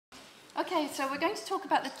Okay, so we're going to talk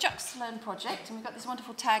about the Juxtalearn project, and we've got this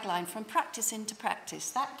wonderful tagline, from practice into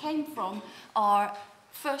practice. That came from our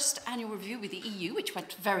first annual review with the EU, which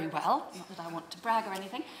went very well, not that I want to brag or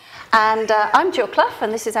anything. And I'm Jill Clough,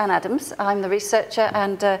 and this is Anne Adams. I'm the researcher,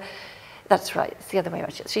 and that's right, it's the other way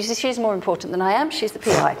around. She's more important than I am, she's the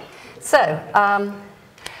PI. So,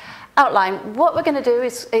 outline. What we're going to do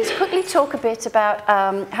is quickly talk a bit about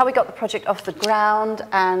how we got the project off the ground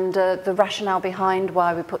and the rationale behind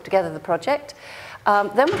why we put together the project.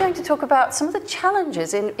 Then we're going to talk about some of the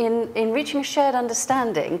challenges in reaching a shared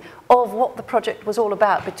understanding of what the project was all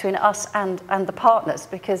about between us and the partners,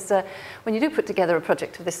 because when you do put together a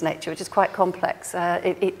project of this nature, which is quite complex,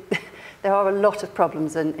 there are a lot of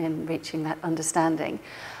problems in reaching that understanding.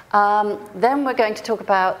 Then we're going to talk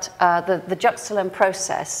about the Juxtalearn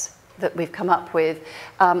process that we've come up with,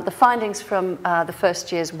 the findings from the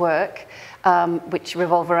first year's work, which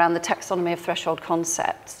revolve around the taxonomy of threshold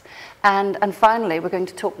concepts. And finally, we're going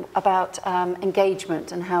to talk about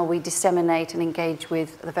engagement and how we disseminate and engage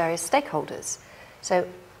with the various stakeholders. So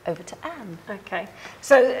over to Anne. Okay,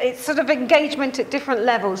 so it's sort of engagement at different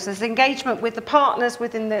levels. There's engagement with the partners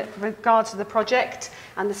within the regards to the project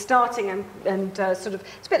and the starting and sort of,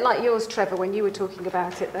 it's a bit like yours, Trevor, when you were talking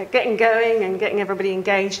about it, getting going and getting everybody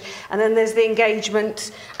engaged. And then there's the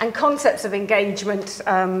engagement and concepts of engagement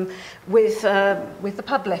with the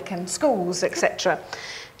public and schools, etc.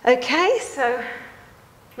 Okay, so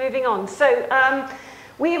moving on. So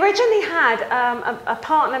we originally had a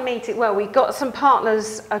partner meeting. Well, we got some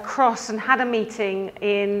partners across and had a meeting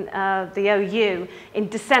in the OU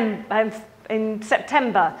in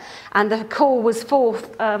September, and the call was for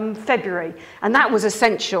February, and that was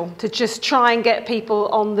essential to just try and get people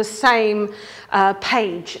on the same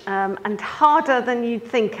page, and harder than you'd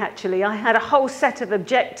think, actually. I had a whole set of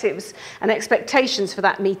objectives and expectations for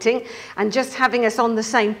that meeting, and just having us on the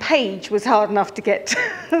same page was hard enough to get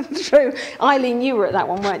through. Eileen, you were at that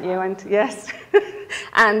one, weren't you? And yes.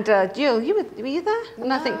 And Jill, were you there?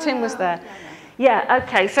 And I think Tim was there. Yeah,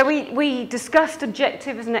 okay, so we discussed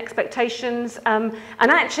objectives and expectations, and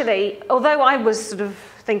actually, although I was sort of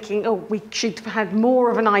thinking, oh, we should have had more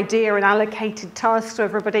of an idea and allocated tasks to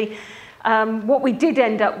everybody, what we did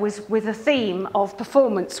end up was with a theme of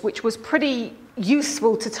performance, which was pretty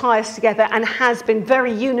useful to tie us together and has been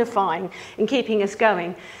very unifying in keeping us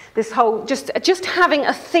going. This whole, just having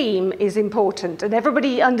a theme is important, and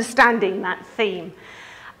everybody understanding that theme.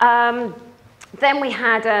 Then we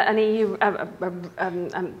had an EU,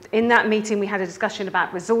 in that meeting we had a discussion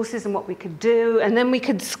about resources and what we could do, and then we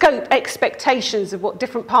could scope expectations of what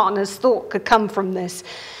different partners thought could come from this.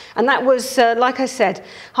 And that was, like I said,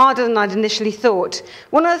 harder than I'd initially thought.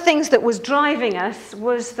 One of the things that was driving us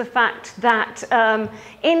was the fact that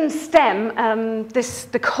in STEM,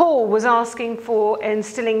 the call was asking for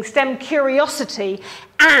instilling STEM curiosity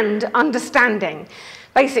and understanding.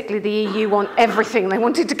 Basically, the EU want everything. They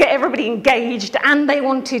wanted to get everybody engaged, and they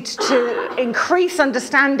wanted to increase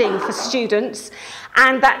understanding for students,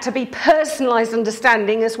 and that to be personalised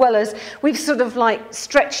understanding, as well as we've sort of like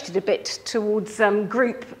stretched it a bit towards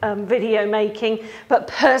group video making, but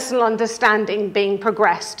personal understanding being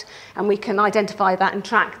progressed, and we can identify that and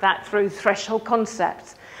track that through threshold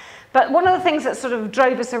concepts. But one of the things that sort of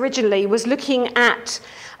drove us originally was looking at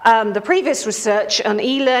the previous research on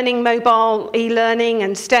e-learning, mobile e-learning,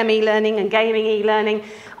 and STEM e-learning and gaming e-learning.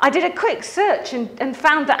 I did a quick search and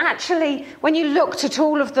found that actually, when you looked at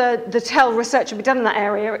all of the TEL research that we've done in that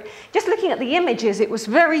area, just looking at the images, it was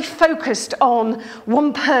very focused on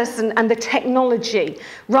one person and the technology,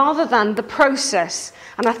 rather than the process.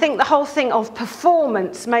 And I think the whole thing of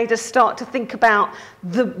performance made us start to think about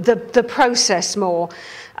the process more,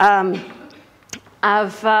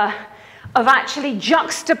 of actually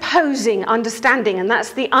juxtaposing understanding, and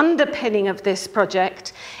that's the underpinning of this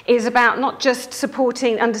project, is about not just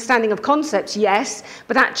supporting understanding of concepts, yes,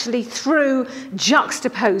 but actually through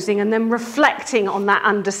juxtaposing and then reflecting on that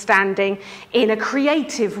understanding in a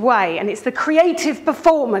creative way. And it's the creative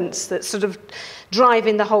performance that's sort of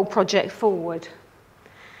driving the whole project forward.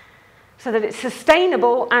 So that it's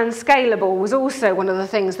sustainable and scalable was also one of the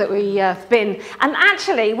things that we have been. And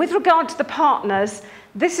actually, with regard to the partners,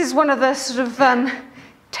 this is one of the sort of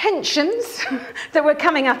tensions that we're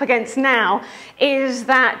coming up against now, is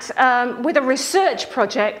that with a research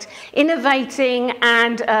project, innovating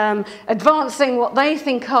and advancing what they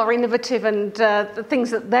think are innovative and the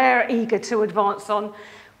things that they're eager to advance on,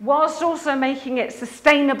 whilst also making it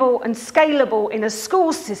sustainable and scalable in a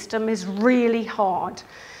school system, is really hard.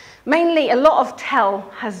 Mainly, a lot of TEL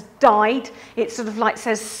has died. It sort of like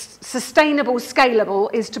says sustainable,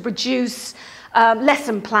 scalable is to produce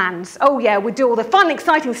lesson plans. Oh yeah, we'll do all the fun,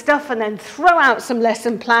 exciting stuff and then throw out some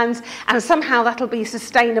lesson plans and somehow that'll be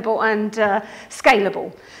sustainable and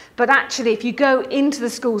scalable. But actually, if you go into the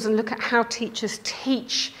schools and look at how teachers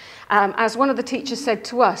teach, as one of the teachers said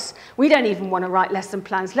to us, we don't even want to write lesson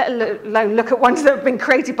plans, let alone look at ones that have been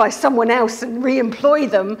created by someone else and re-employ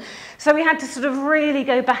them. So we had to sort of really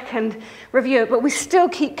go back and review it, but we still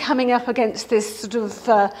keep coming up against this sort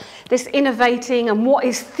of this innovating and what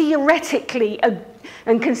is theoretically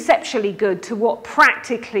and conceptually good to what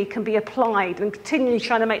practically can be applied, and continually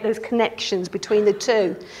trying to make those connections between the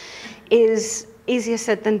two is easier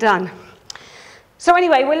said than done. So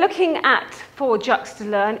anyway, we're looking at, for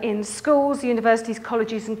Juxtalearn, in schools, universities,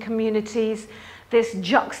 colleges and communities, this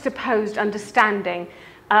juxtaposed understanding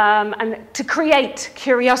and to create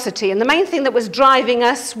curiosity. And the main thing that was driving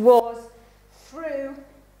us was through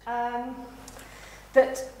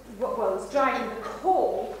what was driving the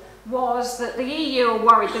call was that the EU are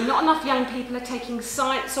worried that not enough young people are taking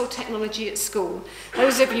science or technology at school.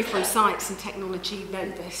 Those of you from science and technology know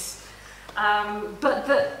this. But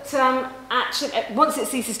that actually, once it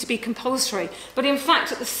ceases to be compulsory, but in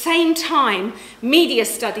fact at the same time, media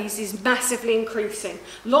studies is massively increasing.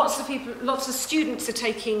 Lots of students are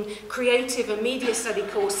taking creative and media study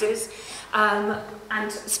courses,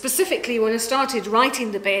 and specifically when I started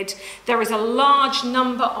writing the bid, there is a large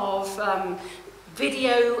number of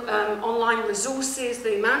video online resources.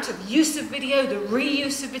 The amount of use of video, the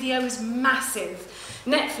reuse of video is massive.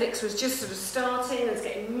 Netflix was just sort of starting and it's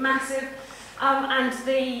getting massive. And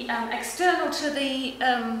the external to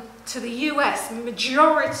the US,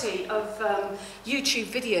 majority of YouTube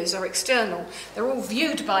videos are external. They're all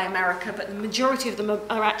viewed by America, but the majority of them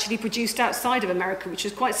are actually produced outside of America, which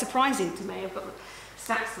is quite surprising to me. I've got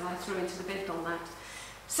stats that I threw into the bid on that.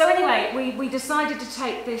 So anyway, we decided to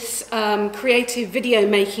take this creative video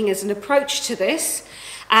making as an approach to this,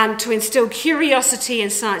 to instill curiosity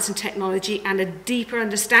in science and technology and a deeper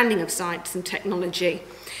understanding of science and technology.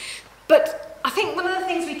 But I think one of the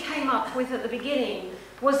things we came up with at the beginning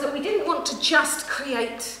was that we didn't want to just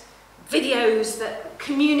create videos that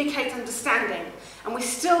communicate understanding. And we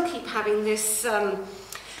still keep having this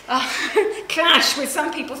clash with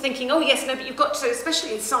some people thinking, oh yes, no, but you've got to,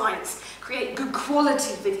 especially in science, create good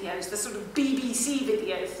quality videos, the sort of BBC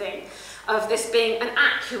video thing of this being an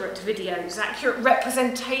accurate videos, accurate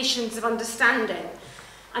representations of understanding.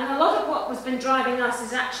 And a lot of what has been driving us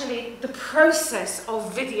is actually the process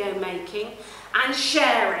of video making and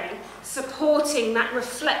sharing, supporting that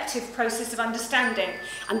reflective process of understanding,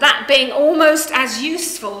 and that being almost as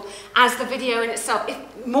useful as the video in itself, if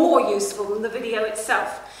more useful than the video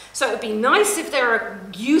itself. So it would be nice if there are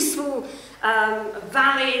useful,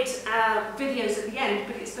 valid videos at the end,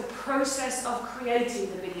 but it's the process of creating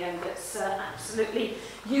the video that's absolutely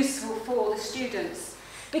useful for the students,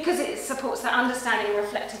 because it supports that understanding,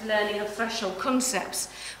 reflective learning of threshold concepts.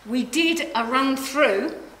 We did a run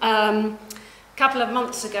through a couple of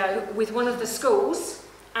months ago with one of the schools,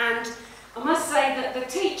 and I must say that the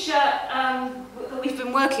teacher that we've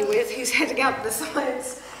been working with, who's heading up the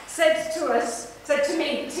science, said to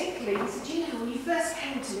me particularly, he said, you know, when you first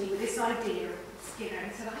came to me with this idea, you know,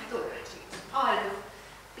 he said, I thought actually it was a pile of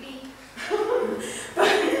bleep.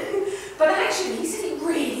 but actually, he said it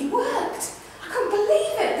really worked. I couldn't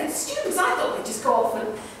believe it. The students, I thought they'd just go off and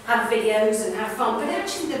have videos and have fun, but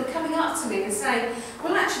actually they were coming up to me and saying,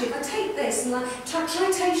 well actually if I take this and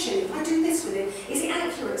citation, if I do this with it, is it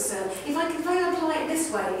accurate, sir? If I apply it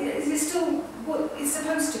this way, is it still what it's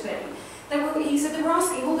supposed to be? He said they were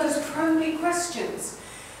asking all those probing questions.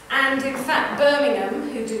 And in fact, Birmingham,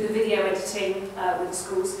 who do the video editing with the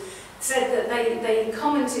schools, said that they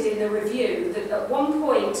commented in the review that at one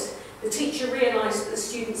point the teacher realised that the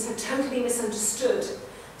students had totally misunderstood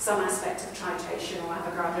some aspect of citation or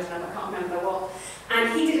avogadro's name, I can't remember what.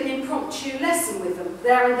 And he did an impromptu lesson with them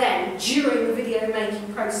there and then during the video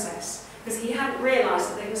making process, because he hadn't realised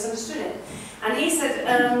that they misunderstood it. And he said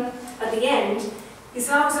at the end, he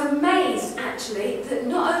said, I was amazed actually that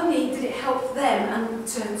not only did it help them and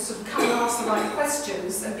to sort of come and ask the right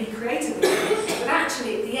questions and be creative with it, but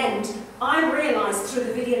actually at the end I realised through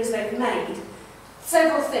the videos they've made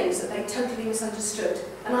several things that they totally misunderstood.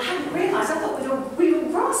 And I hadn't realised, I thought we'd all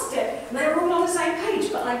grasped it and they were all on the same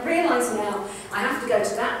page, but I realise now I have to go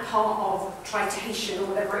to that part of citation or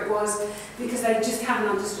whatever it was because they just haven't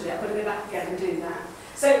understood it. I've got to go back again and do that.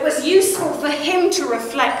 So it was useful for him to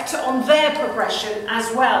reflect on their progression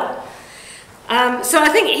as well. So I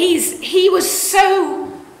think he was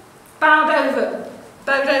so bowed over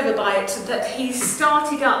by it that he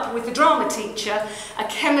started up with the drama teacher a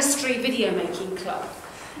chemistry video making club.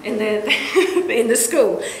 in the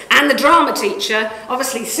school. And the drama teacher,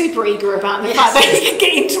 obviously super eager about the fact that he can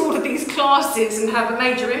get into all of these classes and have a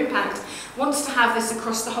major impact, wants to have this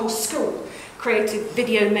across the whole school. Creative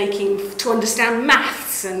video making to understand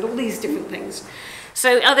maths and all these different things.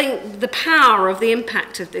 So I think the power of the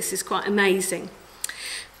impact of this is quite amazing.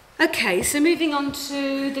 Okay, so moving on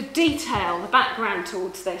to the detail, the background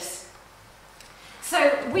towards this.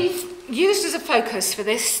 So we've used as a focus for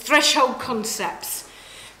this threshold concepts.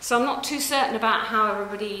 So I'm not too certain about how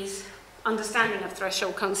everybody's understanding of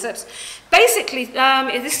threshold concepts. Basically,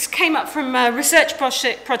 this came up from a research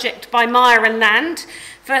project by Meyer and Land.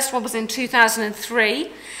 First one was in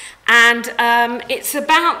 2003. And it's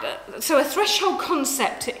about, so a threshold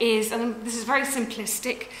concept is, and this is very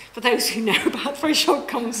simplistic for those who know about threshold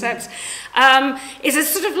concepts, is a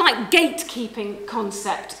sort of like gatekeeping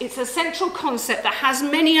concept. It's a central concept that has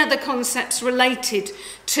many other concepts related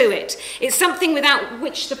to it. It's something without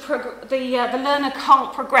which the learner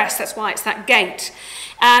can't progress, that's why it's that gate.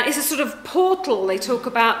 It's a sort of portal they talk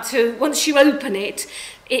about to, once you open it,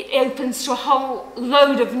 it opens to a whole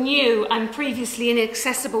load of new and previously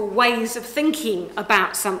inaccessible ways of thinking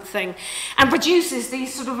about something and produces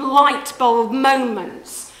these sort of light bulb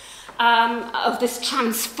moments of this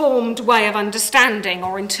transformed way of understanding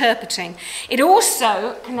or interpreting. It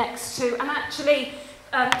also connects to, and actually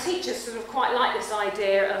teachers sort of quite like this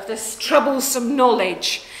idea of this troublesome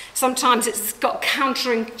knowledge. Sometimes it's got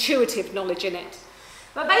counterintuitive knowledge in it.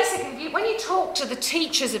 But basically, when you talk to the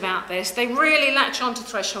teachers about this, they really latch onto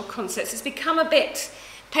threshold concepts. It's become a bit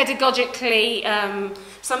pedagogically,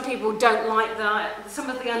 some people don't like that, some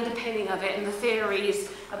of the underpinning of it and the theories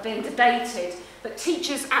have been debated. But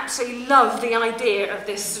teachers absolutely love the idea of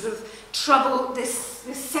this sort of this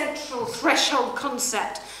central threshold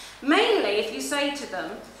concept. Mainly, if you say to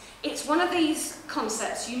them, it's one of these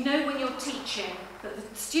concepts you know when you're teaching that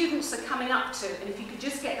the students are coming up to, and if you could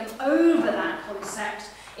just get them over that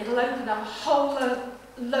concept, it'll open up a whole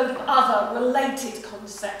load of other related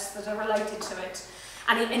concepts that are related to it.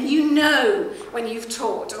 And you know when you've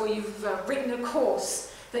taught or you've written a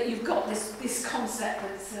course that you've got this concept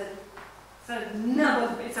that's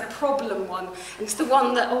it's a problem one. It's the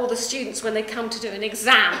one that all the students, when they come to do an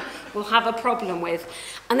exam, will have a problem with.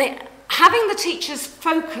 And having the teachers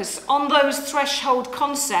focus on those threshold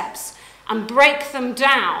concepts and break them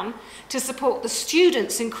down to support the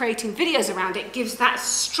students in creating videos around it gives that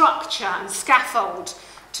structure and scaffold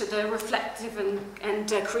to the reflective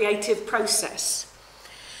and creative process.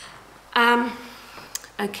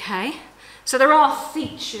 Okay, so there are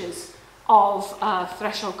features of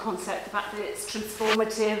threshold concept, the fact that it's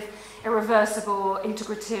transformative, irreversible,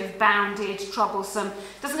 integrative, bounded, troublesome.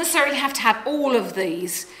 Doesn't necessarily have to have all of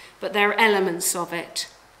these, but there are elements of it.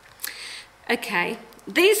 Okay,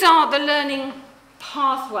 these are the learning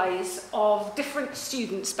pathways of different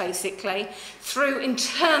students, basically, through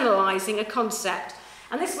internalising a concept.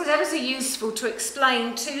 And this was ever so useful to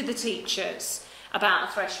explain to the teachers about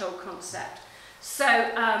a threshold concept. So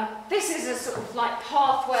this is a sort of like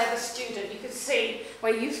pathway of a student. You can see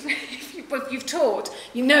where you've taught,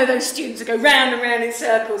 you know those students that go round and round in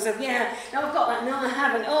circles of, yeah, no, I've got that, no, I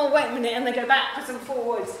haven't, oh, wait a minute, and they go backwards and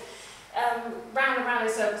forwards, round and round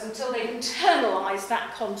in circles until they've internalised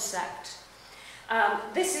that concept.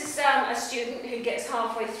 This is a student who gets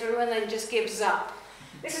halfway through and then just gives up.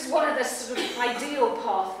 This is one of the sort of ideal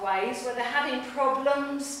pathways where they're having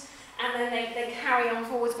problems and then they carry on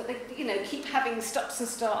forwards, but they keep having stops and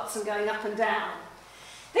starts and going up and down.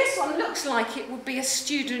 This one looks like it would be a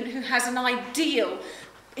student who has an ideal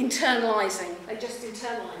internalising. They just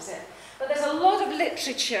internalise it. But there's a lot of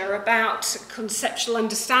literature about conceptual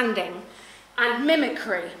understanding and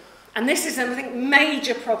mimicry. And this is, I think, a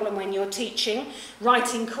major problem when you're teaching,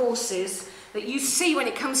 writing courses, that you see when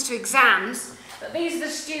it comes to exams, that these are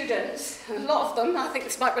the students, and a lot of them, I think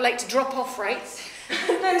this might relate to drop-off rates,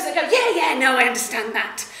 those that go, yeah, no, I understand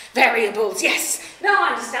that. Variables, yes. No, I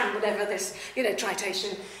understand whatever this,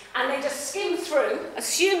 tritation. And they just skim through,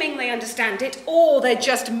 assuming they understand it, or they're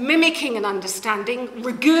just mimicking an understanding,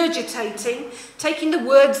 regurgitating, taking the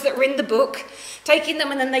words that are in the book, taking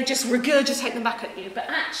them and then they just regurgitate them back at you. But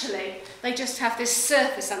actually, they just have this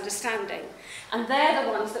surface understanding. And they're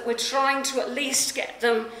the ones that we're trying to at least get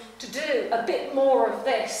them to do a bit more of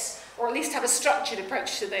this, or at least have a structured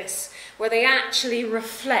approach to this, where they actually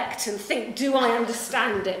reflect and think, do I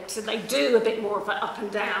understand it? So they do a bit more of it up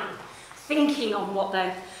and down, thinking on what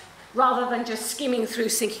they're, rather than just skimming through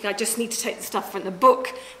thinking, I just need to take the stuff from the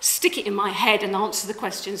book, stick it in my head and answer the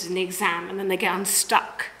questions in the exam, and then they get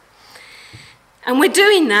unstuck. And we're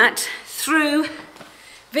doing that through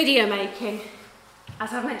video making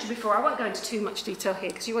as I've mentioned before, I won't go into too much detail here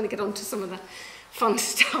because you want to get on to some of the fun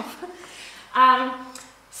stuff.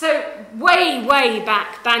 So way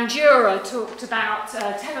back, Bandura talked about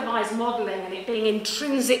televised modelling and it being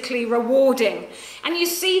intrinsically rewarding. And you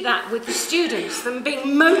see that with the students, them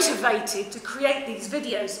being motivated to create these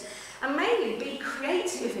videos and mainly be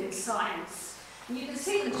creative in science. And you can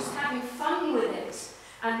see them just having fun with it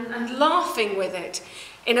and laughing with it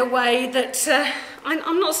in a way that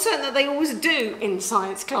I'm not certain that they always do in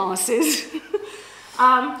science classes.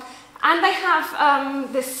 And they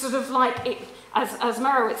have this sort of like, as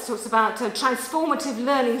Merowitz talks about, transformative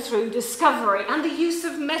learning through discovery and the use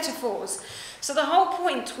of metaphors. So the whole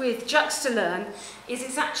point with Juxtalearn is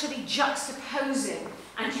it's actually juxtaposing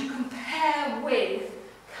and you compare with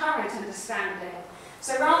current understanding.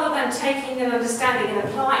 So rather than taking an understanding and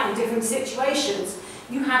applying it in different situations,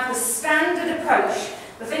 you have the standard approach,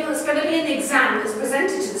 the thing that's going to be in the exam that's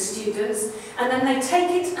presented to the students, and then they take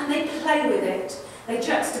it and they play with it. They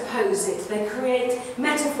juxtapose it, they create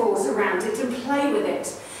metaphors around it and play with it,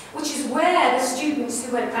 which is where the students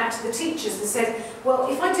who went back to the teachers and said, well,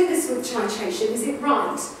 if I do this with titration, is it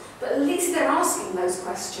right? But at least they're asking those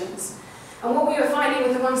questions. And what we were finding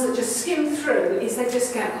with the ones that just skim through is they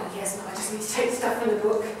just go, oh yes, no, I just need to take stuff in the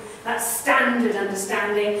book, that's standard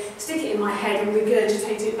understanding, stick it in my head and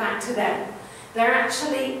regurgitate it back to them. They're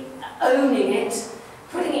actually owning it,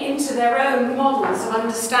 putting it into their own models of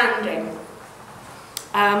understanding.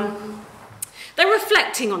 They're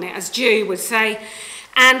reflecting on it, as Julie would say,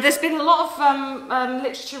 and there's been a lot of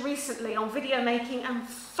literature recently on video making and,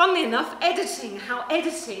 funnily enough, editing, how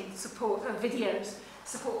editing videos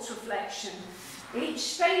supports reflection. In each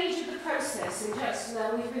stage of the process in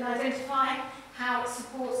Juxtalearn, we've been identifying how it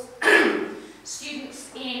supports students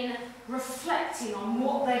in reflecting on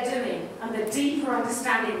what they're doing and the deeper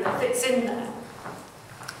understanding that fits in there.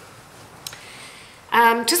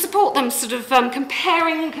 To support them sort of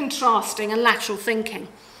comparing and contrasting and lateral thinking.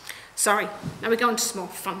 Sorry, now we go on to some more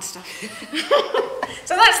fun stuff.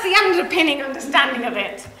 So that's the underpinning understanding of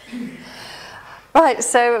it. Right,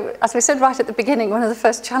 so as we said right at the beginning, one of the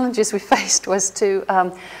first challenges we faced was to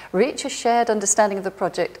reach a shared understanding of the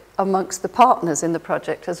project amongst the partners in the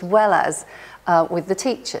project as well as with the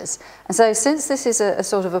teachers. And so since this is a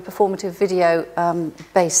sort of a performative video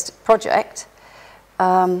based project,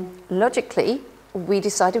 logically we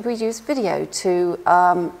decided we'd use video to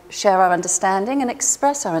share our understanding and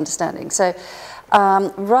express our understanding. So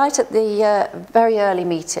right at the very early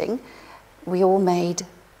meeting, we all made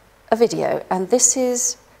a video, and this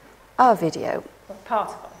is our video. Part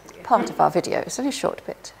of our video. Part of our video. It's only a short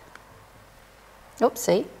bit.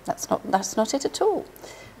 Oopsie, that's not it at all.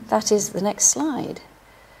 That is the next slide.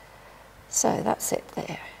 So that's it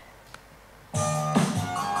there.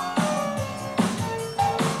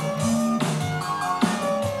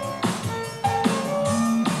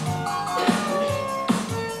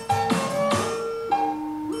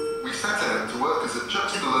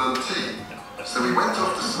 So we went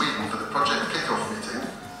off to Sweden for the project kick-off meeting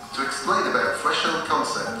to explain about threshold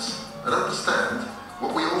concepts and understand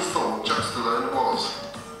what we all thought Juxtalearn was.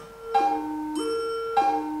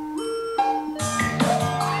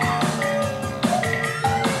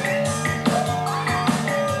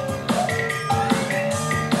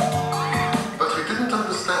 But we didn't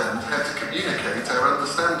understand how to communicate our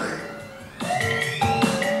understanding.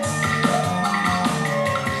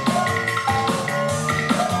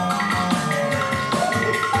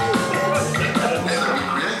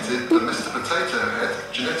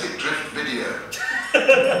 Genetic drift video.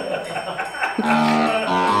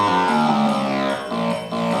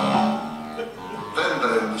 Then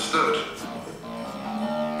they understood.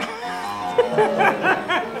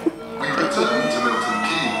 We returned to Milton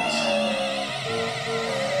Keynes.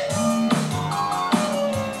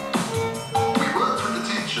 We worked with the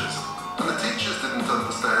teachers, and the teachers didn't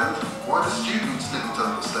understand why the students didn't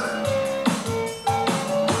understand.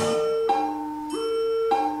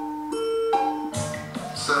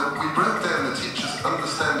 So we broke down the teacher's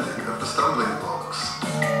understanding of the stumbling blocks.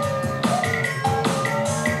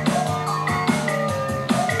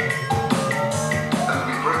 And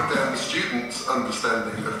we broke down the student's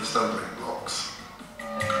understanding of the stumbling blocks.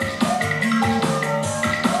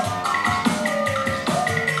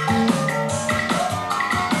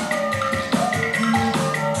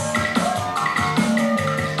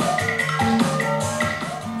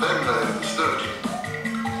 Then they understood.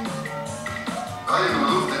 I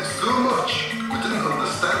loved it so much, we didn't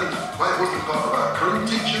understand why it wasn't part of our current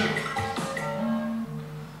teaching.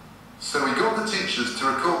 So we got the teachers to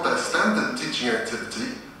record their standard teaching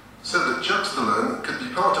activity so that Juxtalearn could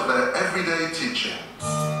be part of their everyday teaching.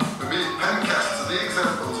 We made pencasts of the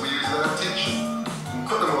examples we use in our teaching and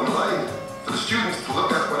put them online for the students to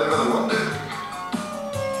look at whenever they want to.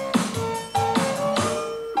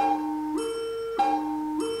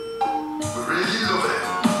 We really love it.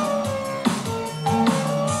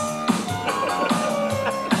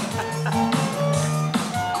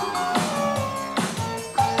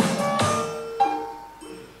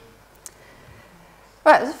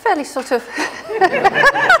 Right, it was a fairly sort of...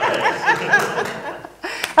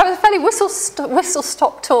 That was a fairly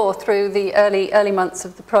whistle-stop tour through the early months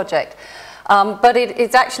of the project. But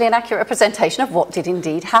it's actually an accurate representation of what did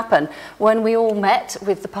indeed happen. When we all met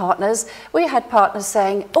with the partners, we had partners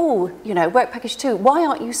saying, oh, you know, work package 2, why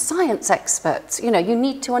aren't you science experts? You know, you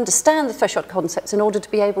need to understand the threshold concepts in order to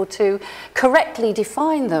be able to correctly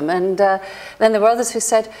define them. And then there were others who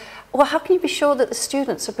said, well, how can you be sure that the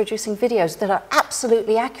students are producing videos that are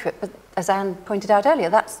absolutely accurate? But as Anne pointed out earlier,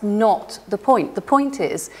 that's not the point. The point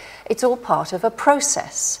is, it's all part of a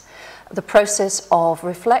process. The process of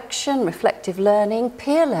reflection, reflective learning,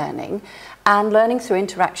 peer learning, and learning through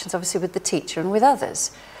interactions, obviously, with the teacher and with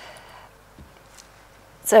others.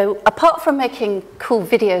 So, apart from making cool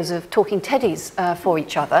videos of talking teddies for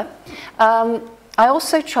each other, I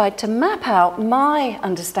also tried to map out my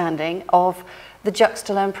understanding of the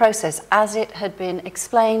Juxtalearn process as it had been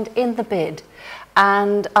explained in the bid.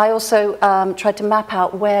 And I also tried to map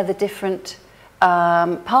out where the different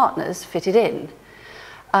partners fitted in.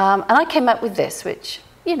 And I came up with this, which,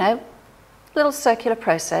 you know, little circular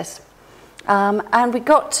process. And we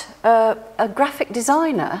got a graphic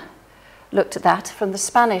designer looked at that from the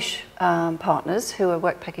Spanish partners who are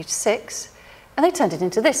work package 6, and they turned it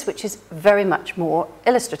into this, which is very much more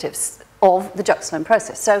illustrative of the Juxtalearn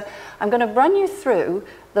process. So I'm going to run you through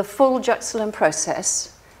the full Juxtalearn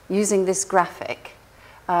process using this graphic.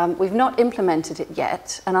 We've not implemented it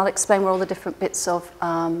yet, and I'll explain where all the different bits of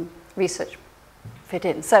research fit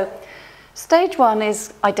in. So stage 1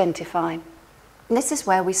 is identify. And this is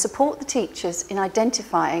where we support the teachers in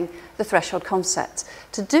identifying the threshold concepts.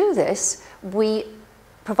 To do this, we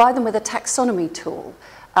provide them with a taxonomy tool,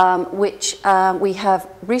 which we have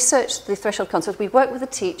researched the threshold concepts. We've worked with the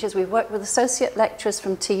teachers, we've worked with associate lecturers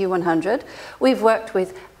from TU100, we've worked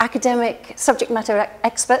with academic subject matter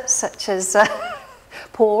experts such as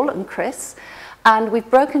Paul and Chris, and we've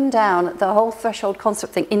broken down the whole threshold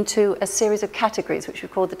concept thing into a series of categories, which we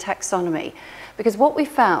call the taxonomy. Because what we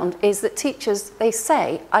found is that teachers, they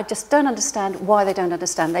say, I just don't understand why they don't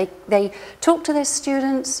understand. They talk to their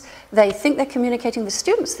students, they think they're communicating, the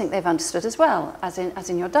students think they've understood as well, as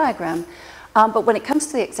in your diagram. But when it comes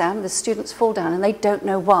to the exam, the students fall down and they don't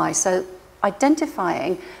know why. So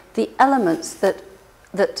identifying the elements that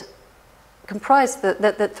comprise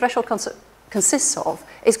the threshold concept consists of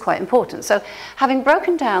is quite important. So having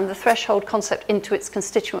broken down the threshold concept into its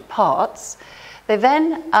constituent parts, they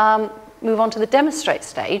then move on to the demonstrate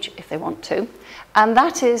stage, if they want to, and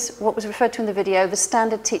that is what was referred to in the video, the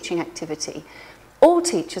standard teaching activity. All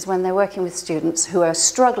teachers, when they're working with students who are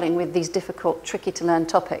struggling with these difficult, tricky to learn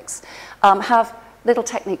topics, have little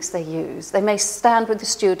techniques they use. They may stand with the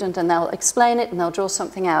student and they'll explain it and they'll draw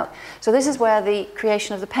something out. So this is where the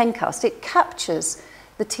creation of the pencast, it captures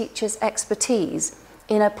the teacher's expertise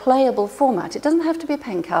in a playable format. It doesn't have to be a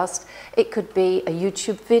pencast, it could be a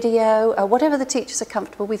YouTube video, whatever the teachers are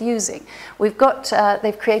comfortable with using. We've got,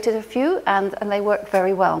 they've created a few and they work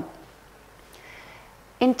very well.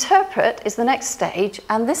 Interpret is the next stage,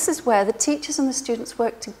 and this is where the teachers and the students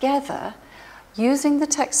work together using the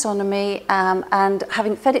taxonomy and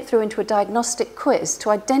having fed it through into a diagnostic quiz to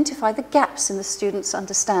identify the gaps in the students'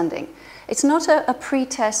 understanding. It's not a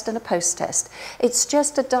pre-test and a post-test. It's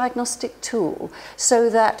just a diagnostic tool so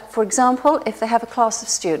that, for example, if they have a class of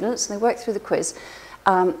students and they work through the quiz,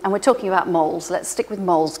 and we're talking about moles, let's stick with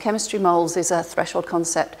moles. Chemistry moles is a threshold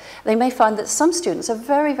concept. They may find that some students are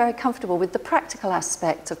very, very comfortable with the practical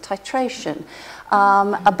aspect of titration,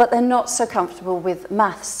 but they're not so comfortable with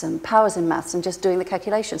maths and powers in maths and just doing the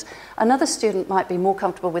calculations. Another student might be more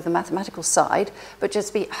comfortable with the mathematical side, but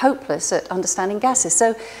just be hopeless at understanding gases.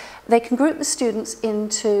 So they can group the students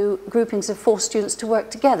into groupings of 4 students to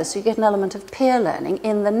work together, so you get an element of peer learning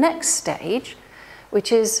in the next stage,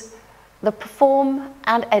 which is the perform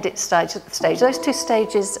and edit stage. Those 2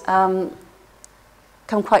 stages come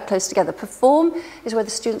quite close together. Perform is where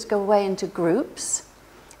the students go away into groups.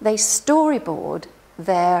 They storyboard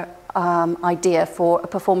their idea for a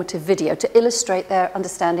performative video to illustrate their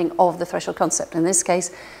understanding of the threshold concept. In this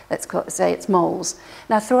case, let's say it's moles.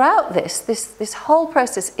 Now, throughout this whole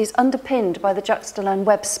process is underpinned by the Juxtalearn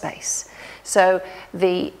web space. So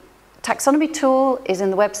the taxonomy tool is in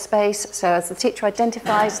the web space, so as the teacher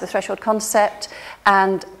identifies the threshold concept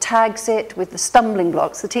and tags it with the stumbling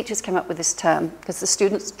blocks, the teachers came up with this term because the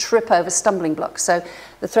students trip over stumbling blocks. So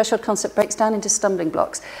the threshold concept breaks down into stumbling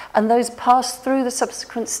blocks, and those pass through the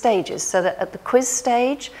subsequent stages, so that at the quiz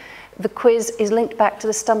stage, the quiz is linked back to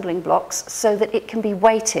the stumbling blocks so that it can be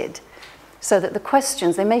weighted. So that the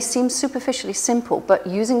questions, they may seem superficially simple, but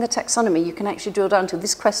using the taxonomy, you can actually drill down to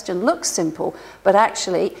this question looks simple, but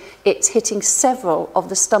actually it's hitting several of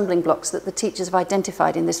the stumbling blocks that the teachers have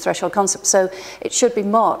identified in this threshold concept. So it should be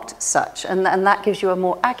marked such, and that gives you a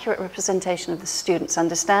more accurate representation of the student's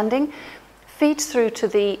understanding. Feeds through to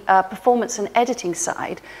the performance and editing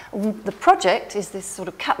side. The project is this sort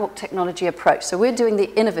of catwalk technology approach. So we're doing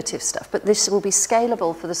the innovative stuff, but this will be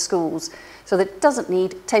scalable for the schools so that it doesn't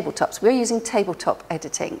need tabletops. We're using tabletop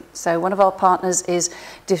editing. So one of our partners is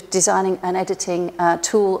designing an editing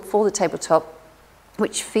tool for the tabletop,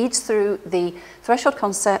 which feeds through the threshold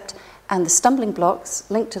concept and the stumbling blocks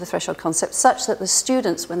linked to the threshold concept, such that the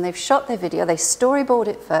students, when they've shot their video, they storyboard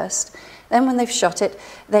it first. Then when they've shot it,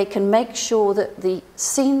 they can make sure that the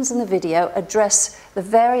scenes in the video address the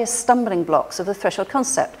various stumbling blocks of the threshold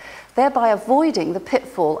concept, thereby avoiding the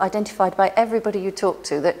pitfall identified by everybody you talk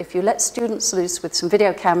to, that if you let students loose with some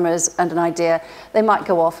video cameras and an idea, they might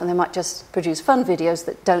go off and they might just produce fun videos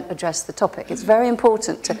that don't address the topic. It's very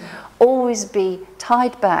important to always be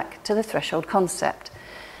tied back to the threshold concept.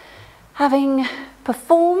 Having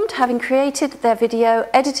performed, having created their video,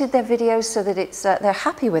 edited their video so that it's, they're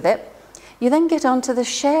happy with it, you then get on to the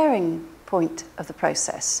sharing point of the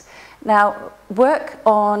process. Now, work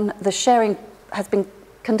on the sharing has been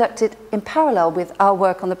conducted in parallel with our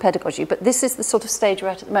work on the pedagogy, but this is the sort of stage we're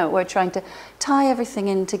at the moment. We're trying to tie everything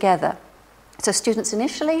in together. So students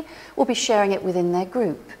initially will be sharing it within their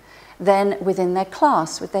group, then within their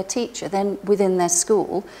class with their teacher, then within their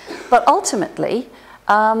school. But ultimately,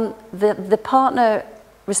 the partner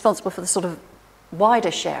responsible for the sort of wider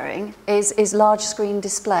sharing is large screen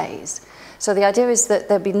displays. So the idea is that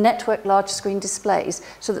there'll be networked large screen displays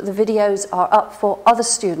so that the videos are up for other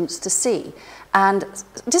students to see. And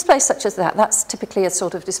displays such as that, that's typically a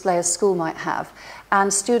sort of display a school might have.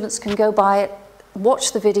 And students can go by it,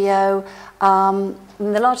 watch the video. And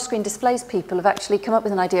the large screen displays people have actually come up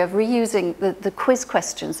with an idea of reusing the quiz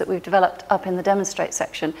questions that we've developed up in the demonstrate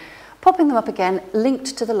section, popping them up again,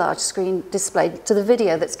 linked to the large screen display, to the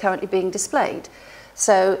video that's currently being displayed.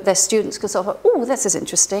 So their students can sort of, oh, this is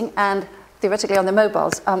interesting, and theoretically on their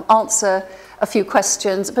mobiles, answer a few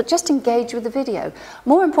questions, but just engage with the video.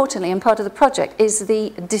 More importantly, and part of the project, is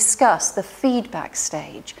the feedback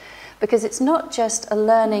stage, because it's not just a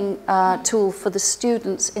learning tool for the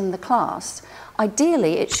students in the class.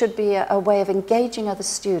 Ideally, it should be a way of engaging other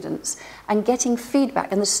students and getting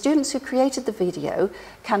feedback. And the students who created the video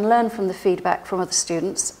can learn from the feedback from other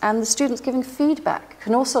students, and the students giving feedback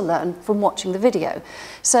can also learn from watching the video.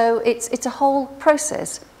 So it's a whole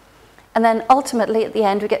process. And then ultimately at the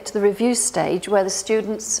end we get to the review stage where the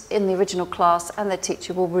students in the original class and their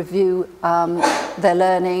teacher will review their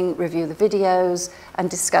learning, review the videos and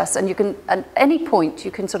discuss. And you can, at any point,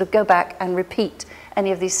 you can sort of go back and repeat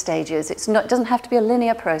any of these stages. It doesn't have to be a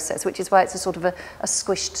linear process, which is why it's a sort of a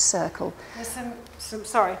squished circle. There's some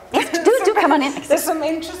sorry. Yes, do come on in. There's some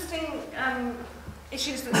interesting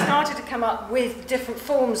issues that started to come up with different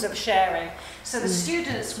forms of sharing. So the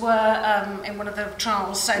students were, in one of the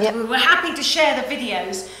trials, said we were happy to share the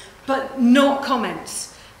videos, but not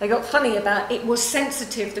comments. They got funny about it was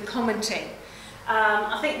sensitive, the commenting.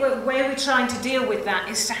 I think where we're trying to deal with that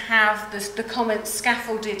is to have the comments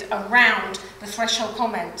scaffolded around the threshold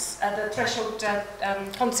comments, the threshold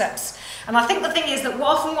concepts. And I think the thing is that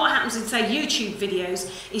often what happens in, say, YouTube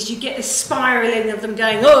videos is you get this spiralling of them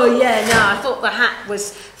going, oh yeah, no, I thought the hat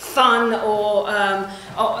was fun, or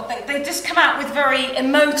they just come out with very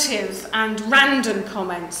emotive and random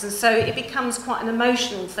comments, and so it becomes quite an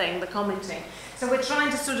emotional thing, the commenting. So we're trying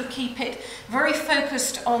to sort of keep it very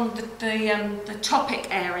focused on the topic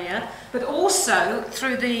area, but also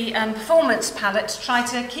through the performance palette to try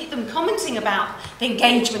to keep them commenting about the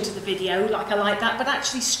engagement of the video, like I like that, but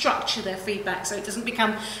actually structure their feedback so it doesn't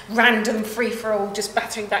become random, free-for-all, just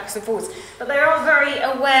battering backs and forwards. But they are very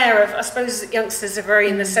aware of, I suppose youngsters are very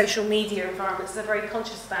in the social media environments, they're very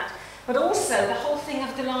conscious of that. But also the whole thing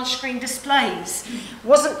of the large screen displays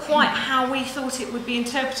wasn't quite how we thought it would be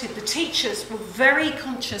interpreted. The teachers were very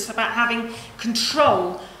conscious about having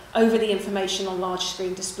control over the information on large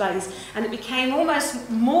screen displays, and it became almost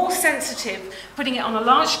more sensitive putting it on a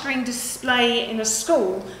large screen display in a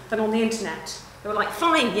school than on the internet. They were like,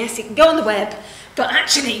 fine, yes, it can go on the web, but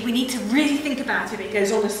actually we need to really think about it if it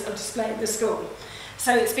goes on a display at the school.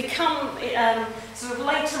 So it's become, sort of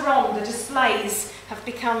later on, the displays have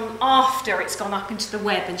become after it's gone up into the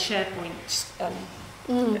web and SharePoint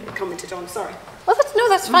commented on, sorry. Well,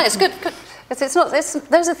 that's fine, it's good. It's not,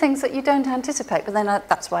 those are things that you don't anticipate, but then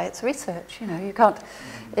that's why it's research, you know, you can't,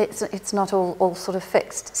 it's not all sort of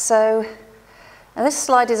fixed. So, now this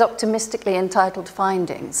slide is optimistically entitled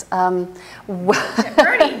Findings. We're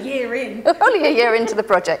only a year in. Only a year into the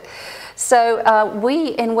project. So we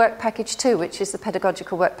in Work Package 2, which is the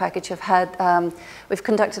pedagogical work package, have had, we've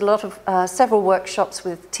conducted a lot of, several workshops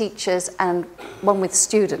with teachers and one with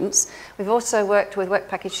students. We've also worked with Work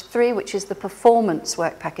Package 3, which is the performance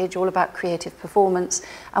work package, all about creative performance,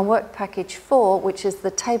 and Work Package 4, which is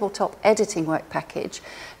the tabletop editing work package,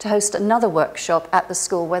 to host another workshop at the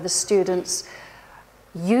school where the students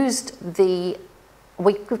used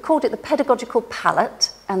we've called it the pedagogical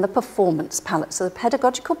palette and the performance palette. So the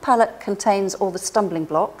pedagogical palette contains all the stumbling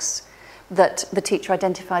blocks that the teacher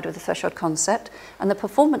identified with the threshold concept, and the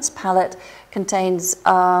performance palette contains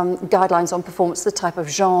guidelines on performance, the type of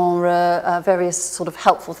genre, various sort of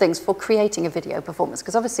helpful things for creating a video performance,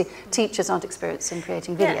 because obviously teachers aren't experienced in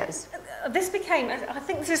creating videos. Yeah. This became, I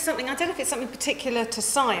think this is something, I don't know if it's something particular to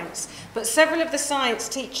science, but several of the science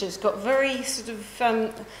teachers got very sort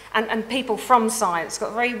of, and people from science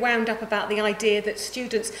got very wound up about the idea that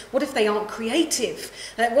students, what if they aren't creative?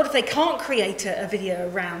 What if they can't create a video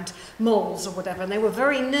around moles or whatever? And they were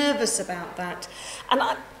very nervous about that. And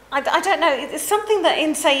I don't know, it's something that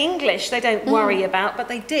in, say, English they don't worry about, but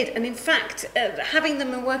they did. And in fact, having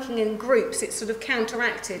them working in groups, it sort of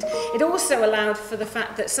counteracted. It also allowed for the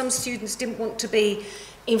fact that some students didn't want to be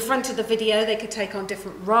in front of the video, they could take on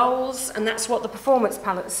different roles, and that's what the performance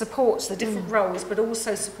palette supports, the different roles, but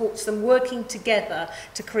also supports them working together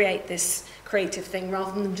to create this creative thing,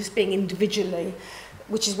 rather than them just being individually,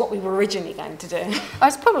 which is what we were originally going to do.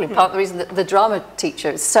 It's probably part of the reason that the drama teacher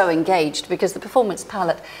is so engaged, because the performance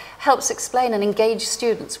palette helps explain and engage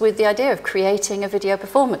students with the idea of creating a video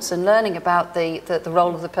performance and learning about the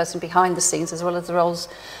role of the person behind the scenes as well as the roles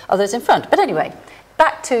of those in front. But anyway,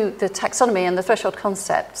 back to the taxonomy and the threshold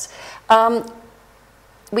concepts.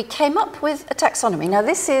 We came up with a taxonomy. Now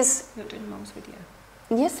this is... You're doing Mum's video.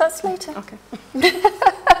 Yes, that's later. Okay.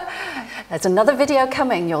 There's another video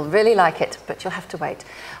coming, you'll really like it, but you'll have to wait.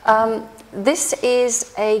 This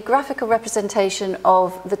is a graphical representation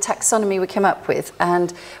of the taxonomy we came up with,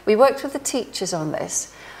 and we worked with the teachers on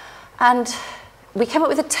this. And we came up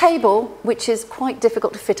with a table which is quite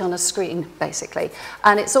difficult to fit on a screen, basically.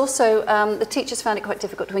 And it's also, the teachers found it quite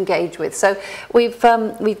difficult to engage with. So we've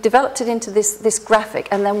developed it into this graphic,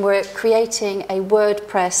 and then we're creating a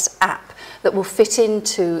WordPress app that will fit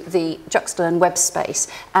into the Juxtalearn web space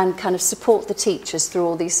and kind of support the teachers through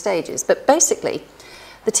all these stages. But basically,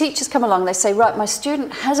 the teachers come along, they say, right, my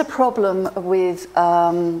student has a problem with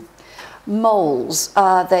moles.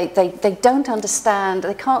 They don't understand,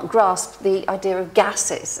 they can't grasp the idea of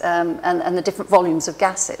gases and the different volumes of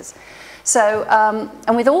gases. So,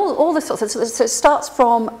 and with all the sorts of, so it starts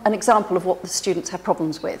from an example of what the students have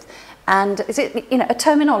problems with. And is it, you know, a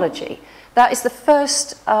terminology? That is the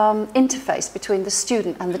first interface between the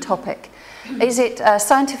student and the topic. Is it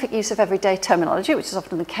scientific use of everyday terminology, which is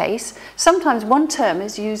often the case? Sometimes one term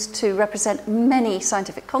is used to represent many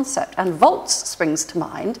scientific concepts, and volts springs to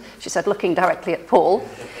mind, she said, looking directly at Paul.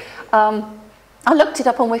 I looked it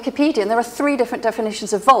up on Wikipedia, and there are 3 different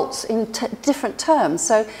definitions of volts in different terms.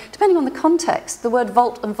 So depending on the context, the word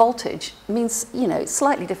volt and voltage means, you know,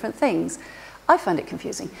 slightly different things. I find it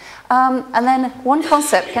confusing. And then one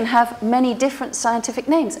concept can have many different scientific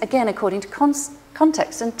names, again, according to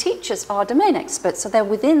context. And teachers are domain experts, so they're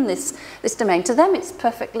within this domain. To them, it's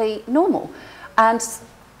perfectly normal. And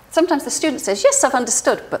sometimes the student says, yes, I've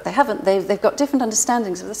understood, but they haven't. They've got different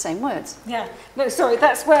understandings of the same words. Yeah, no, sorry,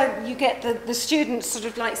 that's where you get the students sort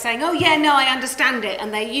of like saying, oh yeah, no, I understand it,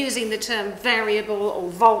 and they're using the term variable or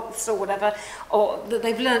volts or whatever, or that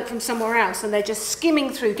they've learnt from somewhere else, and they're just skimming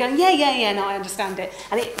through going, yeah, no, I understand it.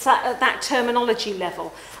 And it's at that terminology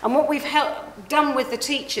level. And what we've done with the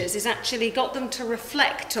teachers is actually got them to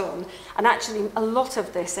reflect on, and actually a lot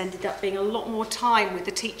of this ended up being a lot more time with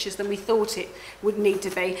the teachers than we thought it would need to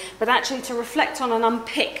be, but actually to reflect on and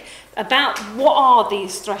unpick about what are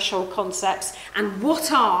these threshold concepts and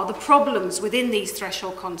what are the problems within these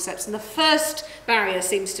threshold concepts. And the first barrier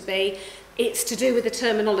seems to be it's to do with the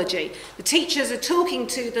terminology. The teachers are talking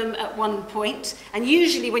to them at one point, and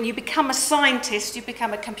usually when you become a scientist, you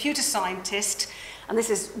become a computer scientist, And this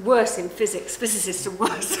is worse in physics. Physicists are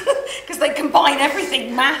worse because they combine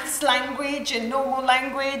everything, maths language and normal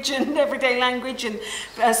language and everyday language and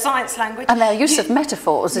science language. And their use of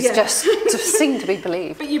metaphors is just to seem to be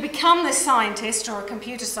believed. But you become this scientist or a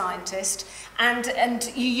computer scientist,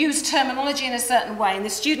 and you use terminology in a certain way, and the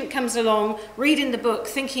student comes along reading the book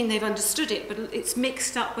thinking they've understood it, but it's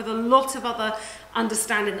mixed up with a lot of other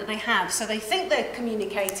understanding that they have. So they think they're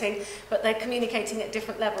communicating, but they're communicating at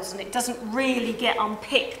different levels, and it doesn't really get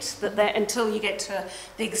unpicked that until you get to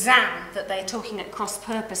the exam that they're talking at cross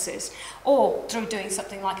purposes, or through doing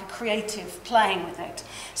something like a creative playing with it.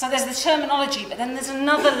 So there's the terminology, but then there's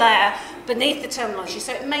another layer beneath the terminology.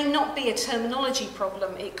 So it may not be a terminology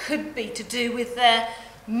problem, it could be to do with their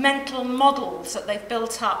mental models that they've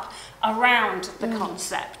built up around the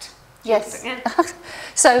concept. Yes.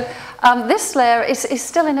 So this layer is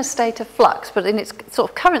still in a state of flux, but in its sort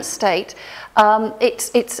of current state,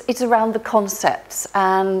 it's around the concepts,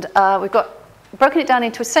 and we've got broken it down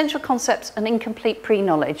into essential concepts and incomplete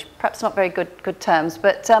pre-knowledge. Perhaps not very good terms,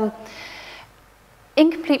 but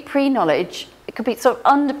incomplete pre-knowledge, it could be sort of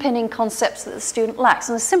underpinning concepts that the student lacks,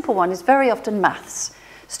 and a simple one is very often maths.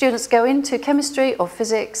 Students go into chemistry or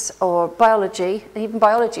physics or biology, even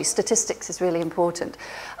biology, statistics is really important.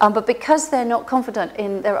 But because they're not confident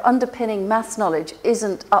in their underpinning maths knowledge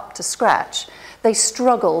isn't up to scratch, they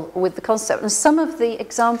struggle with the concept. And some of the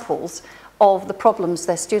examples of the problems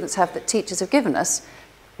their students have that teachers have given us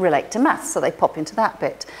relate to maths, so they pop into that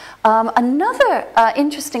bit. Another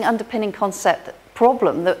interesting underpinning concept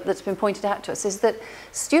problem that's been pointed out to us is that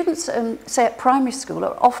students, say at primary school,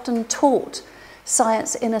 are often taught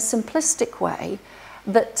science in a simplistic way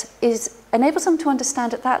that enables them to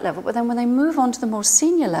understand at that level, but then when they move on to the more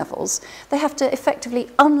senior levels, they have to effectively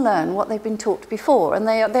unlearn what they've been taught before, and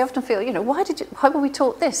they often feel, why were we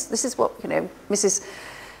taught this? This is what, Mrs.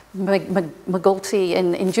 McGulty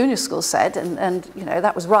in junior school said, and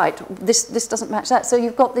that was right. This doesn't match that. So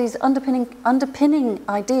you've got these underpinning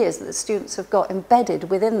ideas that the students have got embedded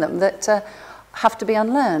within them that have to be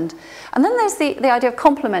unlearned. And then there's the idea of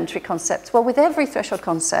complementary concepts. Well, with every threshold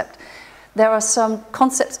concept, there are some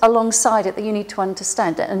concepts alongside it that you need to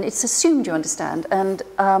understand, and it's assumed you understand. And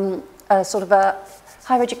sort of a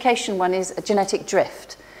higher education one is a genetic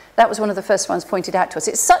drift. That was one of the first ones pointed out to us.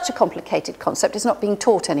 It's such a complicated concept, it's not being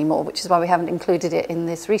taught anymore, which is why we haven't included it in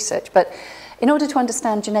this research. But in order to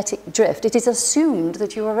understand genetic drift, it is assumed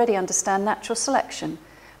that you already understand natural selection,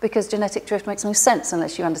 because genetic drift makes no sense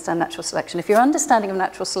unless you understand natural selection. If your understanding of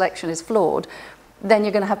natural selection is flawed, then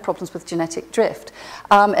you're going to have problems with genetic drift.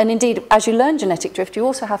 And indeed, as you learn genetic drift, you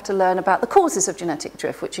also have to learn about the causes of genetic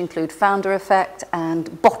drift, which include founder effect and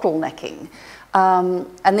bottlenecking.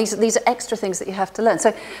 And these are extra things that you have to learn.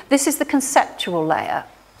 So this is the conceptual layer.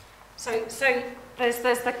 So there's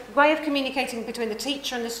the way of communicating between the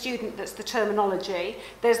teacher and the student, that's the terminology.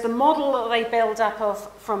 There's the model that they build up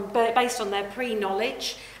based on their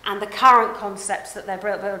pre-knowledge and the current concepts that they're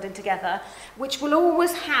building together, which will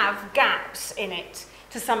always have gaps in it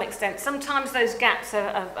to some extent. Sometimes those gaps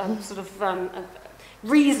are sort of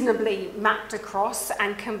reasonably mapped across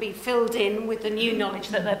and can be filled in with the new knowledge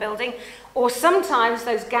that they're building, or sometimes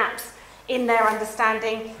those gaps in their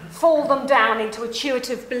understanding fall them down into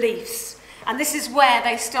intuitive beliefs. And this is where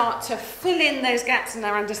they start to fill in those gaps in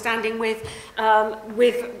their understanding with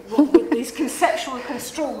these conceptual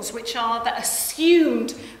construals, which are the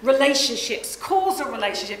assumed relationships, causal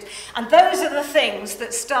relationships. And those are the things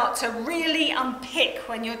that start to really unpick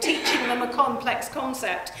when you're teaching them a complex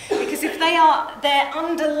concept. Because if their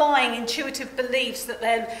underlying intuitive beliefs that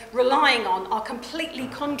they're relying on are completely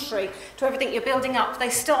contrary to everything you're building up, they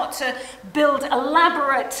start to build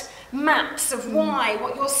elaborate maps of why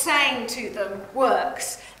what you're saying to them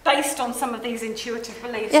works based on some of these intuitive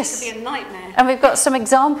beliefs. Yes. It could be a nightmare. And we've got some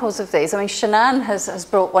examples of these. I mean, Shanann has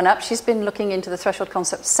brought one up. She's been looking into the threshold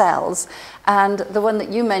concept cells, and the one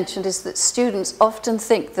that you mentioned is that students often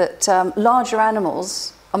think that larger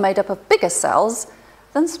animals are made up of bigger cells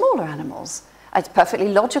than smaller animals. It's perfectly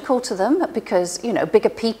logical to them because, bigger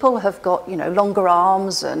people have got, longer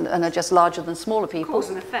arms and are just larger than smaller people. Cause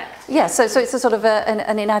and effect. Yeah, so it's a sort of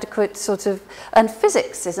an inadequate sort of... And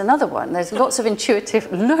physics is another one. There's loads of intuitive...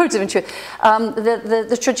 The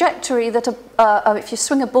trajectory that if you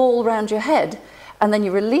swing a ball around your head and then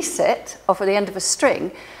you release it off at the end of a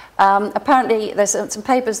string, apparently there's some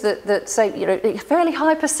papers that say, a fairly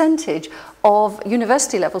high percentage of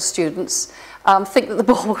university-level students think that the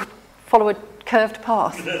ball will follow a curved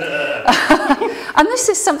path. And this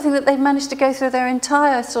is something that they've managed to go through their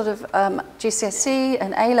entire sort of GCSE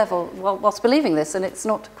and A-level whilst believing this, and it's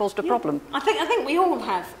not caused a problem. I think we all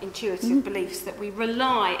have intuitive beliefs that we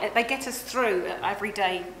rely, they get us through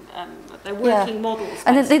everyday, they're working models.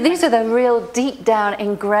 And these are the real deep down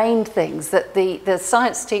ingrained things that the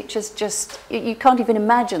science teachers just, you can't even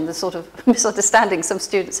imagine the sort of misunderstanding some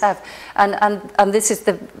students have. And this is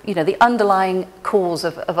the, you know, the underlying cause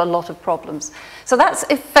of a lot of problems. So that's,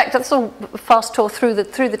 in fact, that's all fast tour through the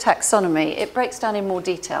taxonomy. It breaks down in more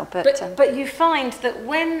detail. But you find that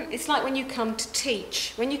when, it's like when you come to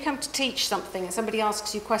teach something and somebody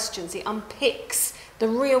asks you questions, it unpicks the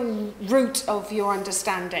real root of your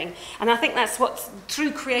understanding. And I think that's what,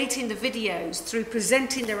 through creating the videos, through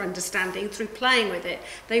presenting their understanding, through playing with it,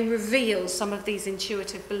 they reveal some of these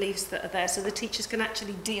intuitive beliefs that are there so the teachers can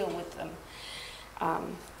actually deal with them.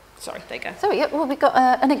 Sorry, there you go. So, yeah, well, we've got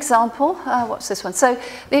an example. What's this one? So,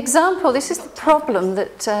 the example, this is the problem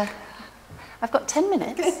that... I've got 10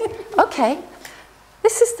 minutes. Okay.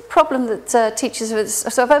 This is the problem that teachers have,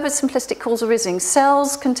 so of oversimplistic causal reasoning.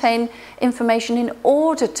 Cells contain information in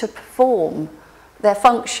order to perform their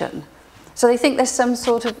function. So they think there's some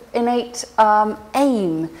sort of innate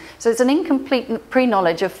aim. So it's an incomplete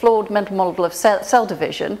pre-knowledge of flawed mental model of cell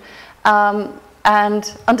division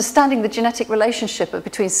and understanding the genetic relationship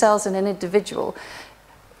between cells and an individual.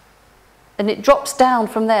 And it drops down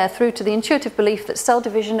from there through to the intuitive belief that cell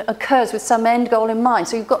division occurs with some end goal in mind.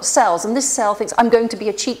 So you've got cells, and this cell thinks, I'm going to be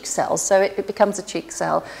a cheek cell, so it becomes a cheek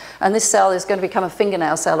cell. And this cell is going to become a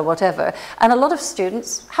fingernail cell or whatever. And a lot of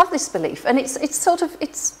students have this belief, and it's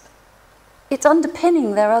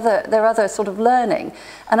underpinning their other sort of learning.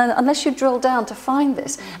 And unless you drill down to find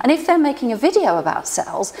this, and if they're making a video about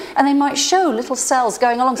cells, and they might show little cells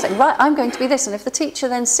going along saying, right, I'm going to be this, and if the teacher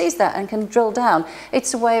then sees that and can drill down,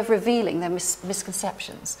 it's a way of revealing their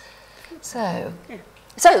misconceptions. So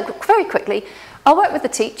very quickly, I'll work with the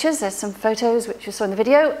teachers. There's some photos which you saw in the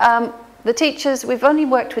video. The teachers, we've only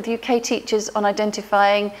worked with UK teachers on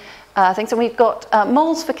identifying things, and we've got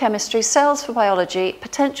moles for chemistry, cells for biology,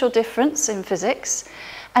 potential difference in physics,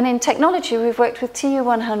 and in technology we've worked with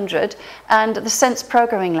TU100 and the sense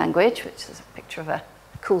programming language, which is a picture of a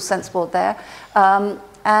cool sense board there,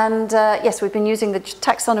 yes, we've been using the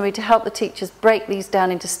taxonomy to help the teachers break these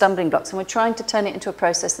down into stumbling blocks, and we're trying to turn it into a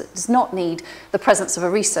process that does not need the presence of a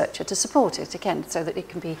researcher to support it, again, so that it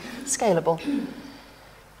can be scalable.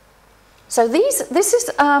 So these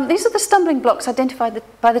are the stumbling blocks identified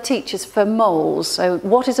by the teachers for moles. So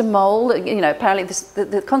what is a mole? You know, apparently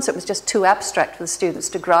the concept was just too abstract for the students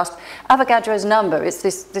to grasp. Avogadro's number is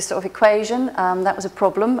this sort of equation. That was a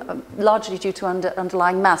problem, largely due to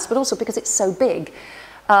underlying mass, but also because it's so big.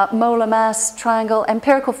 Molar mass, triangle,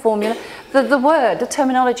 empirical formula. The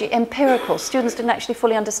terminology empirical, students didn't actually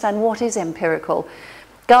fully understand what is empirical.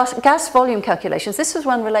 Gas volume calculations, this was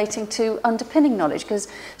one relating to underpinning knowledge, because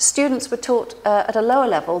students were taught at a lower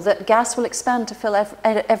level that gas will expand to fill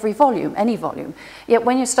every volume, any volume. Yet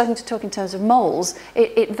when you're starting to talk in terms of moles,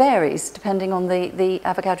 it varies depending on the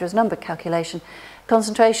Avogadro's number calculation.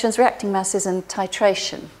 Concentrations, reacting masses, and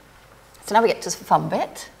titration. So now we get to the fun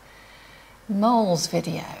bit. Moles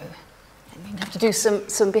video. I'm going to have to do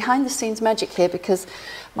some behind-the-scenes magic here because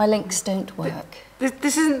my links don't work.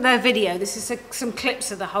 This isn't their video, this is some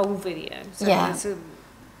clips of the whole video. So yeah.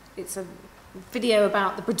 It's a video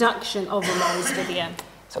about the production of a moles video.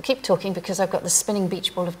 So I'll keep talking because I've got the spinning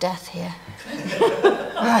beach ball of death here. Is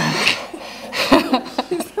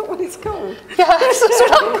that what it's called? Yeah, that's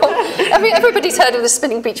what I'm called. I mean, everybody's heard of the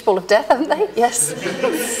spinning beach ball of death, haven't they? Yes.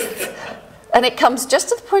 And it comes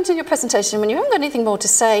just at the point in your presentation when you haven't got anything more to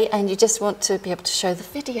say and you just want to be able to show the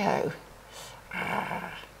video.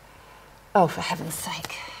 Oh, for heaven's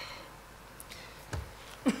sake.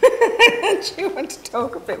 Do you want to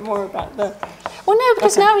talk a bit more about that? Well, no,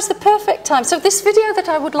 because now is the perfect time. So this video that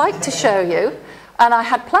I would like to show you, and I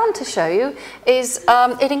had planned to show you, is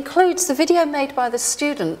it includes the video made by the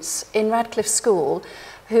students in Radcliffe School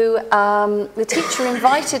who the teacher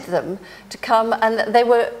invited them to come, and they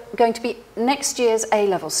were going to be next year's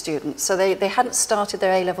A-level students. So they hadn't started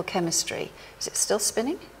their A-level chemistry. Is it still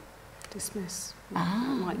spinning? Dismiss.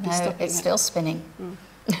 No, it's still spinning.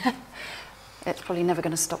 It's probably never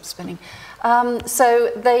going to stop spinning.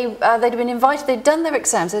 So they'd been invited, they'd done their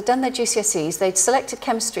exams, they'd done their GCSEs, they'd selected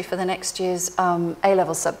chemistry for the next year's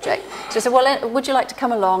A-level subject. So they said, well, would you like to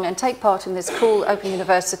come along and take part in this cool Open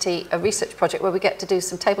University research project where we get to do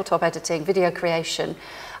some tabletop editing, video creation,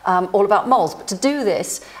 all about moles. But to do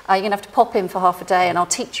this, you're going to have to pop in for half a day and I'll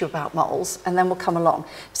teach you about moles and then we'll come along.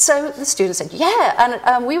 So the students said, yeah,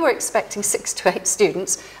 and we were expecting 6 to 8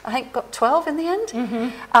 students. I think got 12 in the end.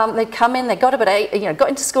 Mm-hmm. They'd come in, they got up at 8, got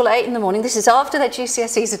into school at 8 in the morning. This is after their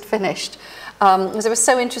GCSEs had finished, because they were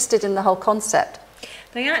so interested in the whole concept.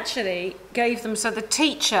 They actually gave them, so the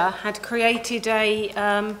teacher had created a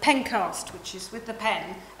pencast, which is with the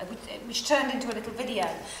pen, which turned into a little video.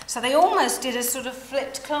 So they almost did a sort of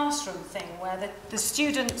flipped classroom thing where the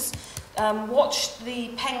students watched the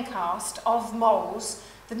pencast of moles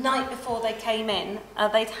the night before they came in.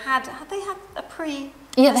 Had they had a pre?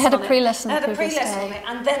 Yeah, they had a pre-lesson. They had a pre-lesson on it,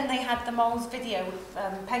 and then they had the moles video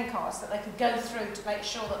pencast that they could go through to make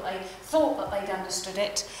sure that they thought that they'd understood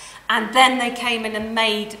it. And then they came in and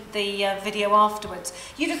made the video afterwards.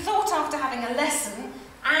 You'd have thought after having a lesson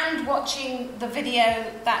and watching the video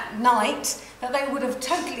that night that they would have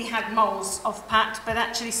totally had moles off pat, but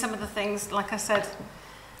actually some of the things, like I said...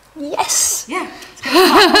 Yes! Yeah. It's gonna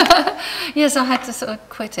be fun. Yes, I had to sort of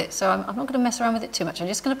quit it, so I'm not going to mess around with it too much. I'm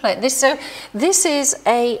just going to play it. This is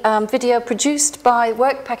a video produced by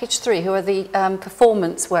Work Package 3, who are the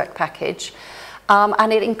performance work package.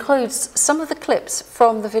 And it includes some of the clips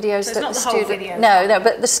from the videos so that not the whole students... video. No,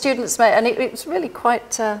 but the students made, and it was really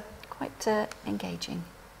quite engaging.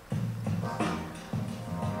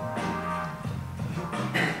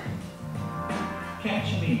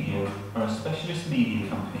 Catch Media are a specialist media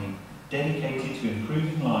company dedicated to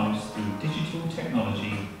improving lives through digital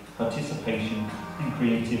technology, participation and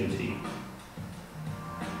creativity.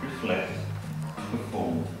 Reflect,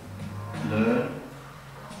 perform, learn.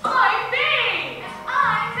 I'm Bing!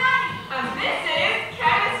 I'm Danny! And this is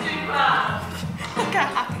Chemistry Class! Look how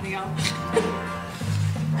happy they are.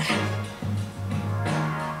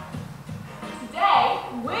 Today,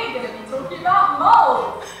 we're going to be talking about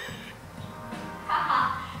moles! Haha,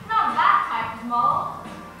 not that type of mole.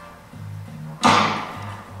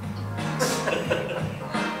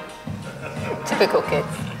 Typical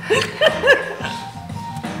kids.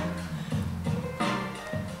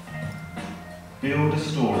 Build a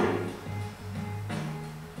story.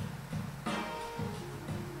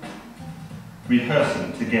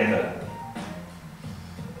 Rehearsing together.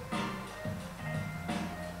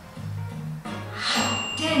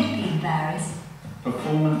 Don't be embarrassed.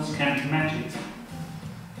 Performance can be magic.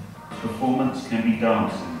 Performance can be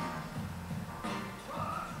dancing.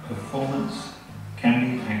 Performance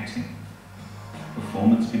can be acting.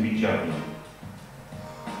 Performance can be juggling.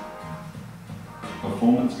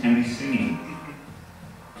 Performance can be singing.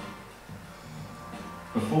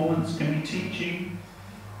 Performance can be teaching.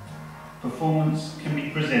 Performance can be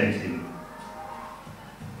presenting.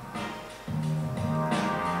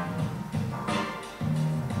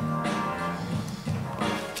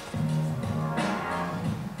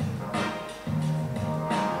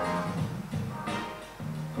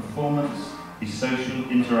 Performance is social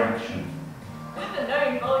interaction. With the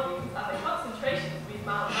known volumes and the concentrations we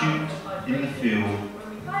found Shoot in the field.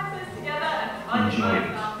 when we times those together and divide Enjoy by it.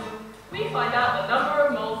 examples, we find out the number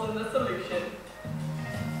of moles in the solution.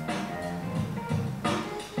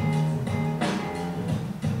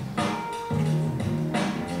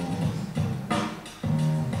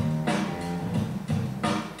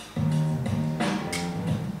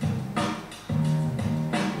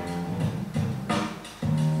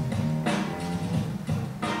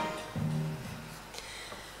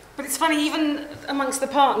 But it's funny, even amongst the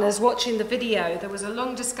partners watching the video, there was a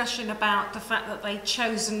long discussion about the fact that they'd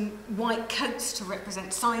chosen white coats to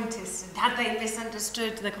represent scientists, and had they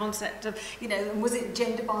misunderstood the concept of, was it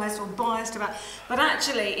gender biased or biased about... But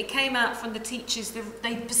actually, it came out from the teachers,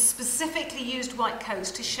 they specifically used white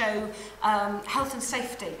coats to show health and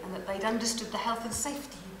safety, and that they'd understood the health and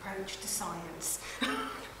safety approach to science.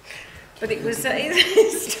 But it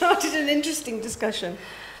started an interesting discussion.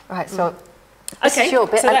 Right, so... Okay, this is your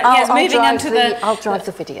bit, so and I'll drive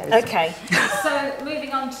the videos. Okay, so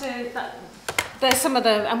moving on to that, there's some of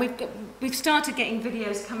the, and we've started getting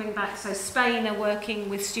videos coming back. So Spain are working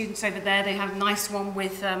with students over there. They have a nice one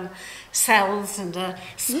with cells and a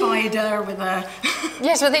spider with a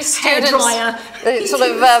yes, with these students, sort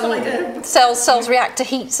of cells react to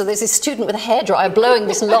heat. So there's this student with a hairdryer blowing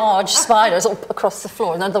this large spider across the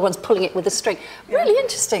floor, and another one's pulling it with a string. Really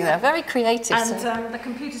interesting, though, very creative. And the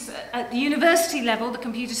computers at the university level, the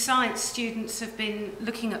computer science students have been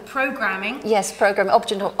looking at programming. Yes,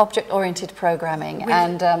 object-oriented programming,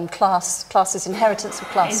 and classes, inheritance of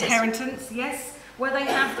classes. Inheritance, yes, where they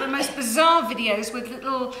have the most bizarre videos with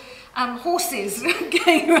little horses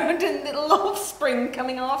going around and little offspring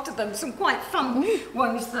coming after them. Some quite fun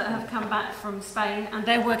ones that have come back from Spain, and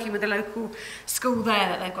they're working with a local school there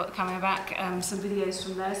that they've got coming back, some videos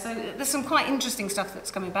from there. So there's some quite interesting stuff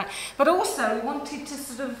that's coming back. But also we wanted to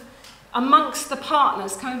sort of, amongst the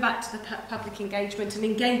partners, coming back to the public engagement and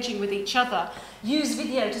engaging with each other, use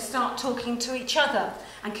video to start talking to each other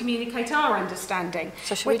and communicate our understanding.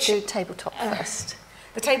 So should we do tabletop first?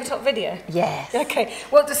 The tabletop video? Yes. Okay.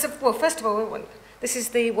 Well, first of all, this is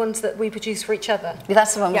the ones that we produce for each other. Yeah,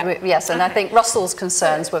 that's the one, yes, and okay. I think Russell's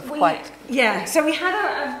concerns were quite... Yeah, so we had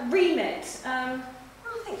a remit. I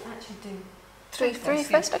think that should do. Three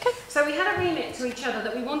first, okay. So we had a remit to each other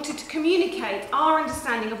that we wanted to communicate our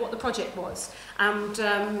understanding of what the project was, and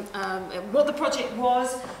what the project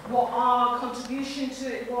was, what our contribution to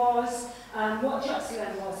it was, what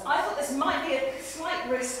Juxtalearn was. I thought this might be a slight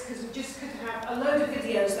risk because we just could have a load of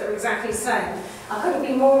videos that were exactly the same. I couldn't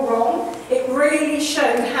be more wrong. It really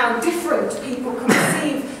showed how different people can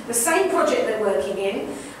perceive the same project they're working in,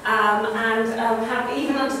 and have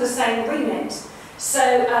even under the same remit.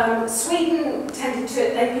 So Sweden tended to,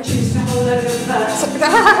 they produced a whole load of...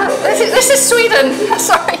 this is Sweden,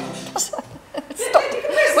 sorry. Stop.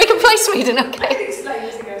 We can play Sweden, okay. I can explain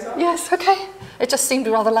as it goes on. Yes, okay. It just seemed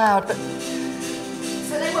rather loud, but...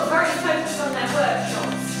 So they were very focused on their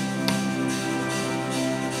workshops.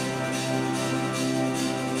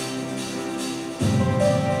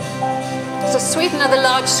 So Sweden are the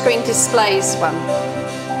large screen displays one.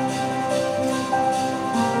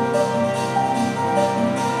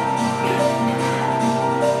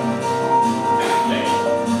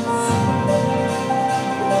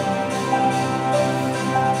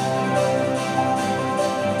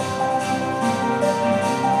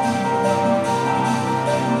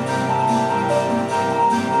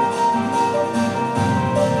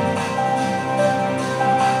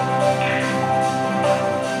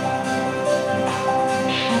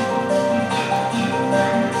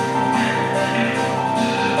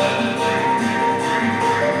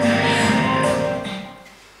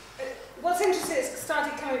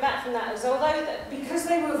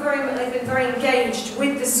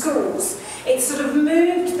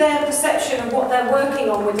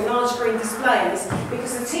 With the large screen displays,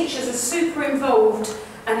 because the teachers are super involved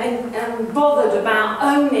and bothered about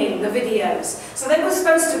owning the videos. So they were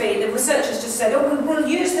supposed to be, the researchers just said, oh, we'll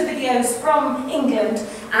use the videos from England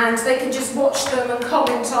and they can just watch them and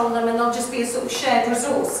comment on them and they'll just be a sort of shared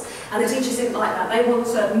resource. And the teachers didn't like that. They want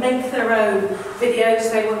to make their own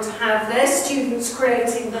videos, they want to have their students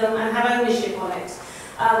creating them and have ownership on it.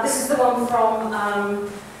 This is the one from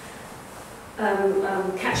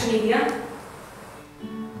Catch Media.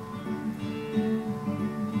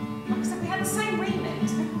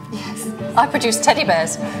 I produced teddy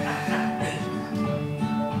bears. We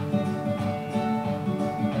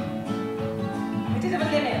did have a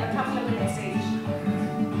limit of a couple of minutes each.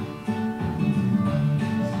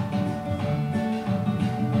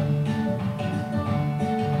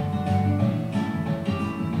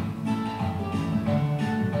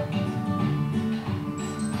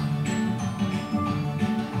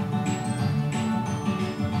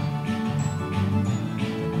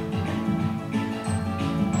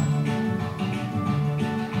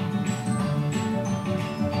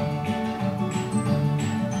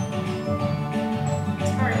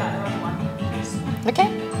 Okay.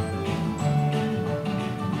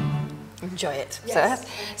 Enjoy it. Yes.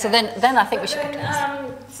 So then I think we should.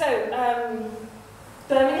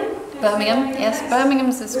 Birmingham. Birmingham, yes.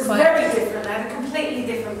 Birmingham's is quite very different. They had a completely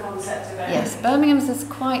different concept of it. Yes, Birmingham's is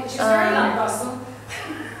quite. Which is very like Russell.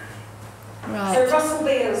 Right. So Russell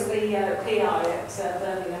Beale's the PI at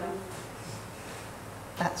Birmingham.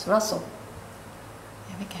 That's Russell.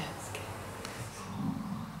 Here we go.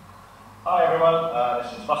 Hi everyone,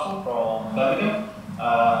 this is Russell from Birmingham.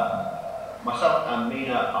 Myself and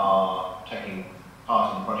Mina are taking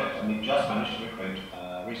part in the project, and we've just managed to recruit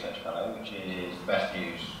a research fellow, which is the best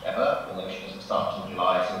news ever, although she doesn't start until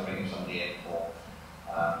July, so we're bringing somebody in for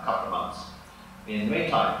a couple of months. In the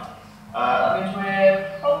meantime, that means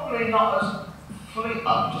we're probably not as fully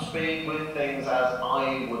up to speed with things as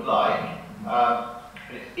I would like. But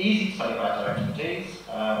it's easy to tell you about our expertise.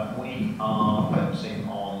 We are focusing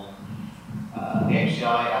on the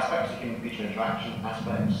HCI aspects, the human-computer interaction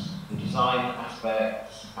aspects, the design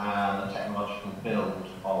aspects, and the technological build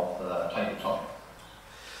of the tabletop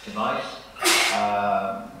device.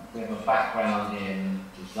 We have a background in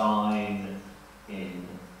design, in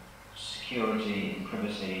security, in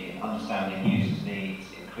privacy, in understanding users' needs,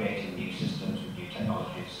 in creating new systems with new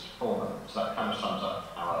technologies for them. So that kind of sums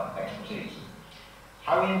up our expertise.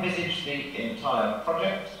 How we envisage the entire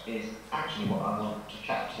project is actually what I want to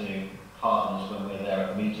chat to partners when we're there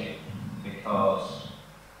at the meeting, because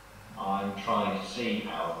I'm trying to see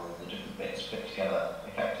how all the different bits fit together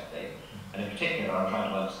effectively, and in particular I'm trying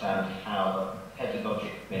to understand how the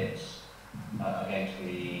pedagogic bits are going to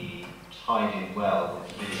be tied in well with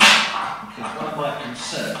the video. Because one of my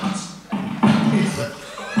concerns is that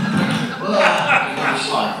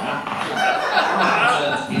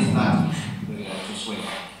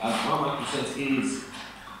one of my concerns is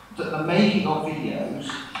that the making of videos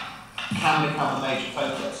can become a major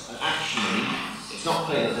focus, and actually it's not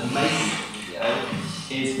clear that the making of the video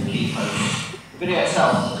is the key focus. The video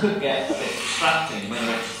itself could get a bit distracting,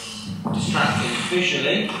 whether it's distracting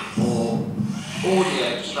visually or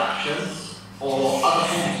audio distraction or other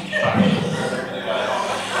forms of distraction that are going to go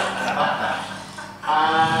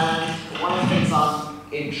on. And one of the things I'm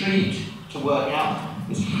intrigued to work out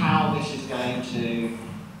is how this is going to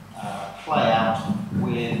play out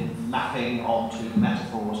with mapping onto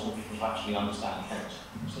metaphors for people to actually understand text.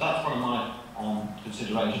 So that's one of my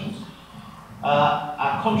considerations.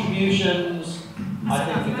 Our contributions, I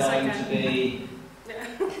think, are going to be...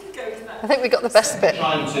 I think we got the best bit.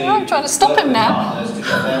 I'm trying to stop him now.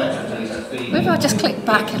 Maybe I'll just click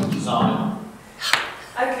back and...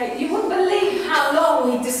 Okay, you wouldn't believe how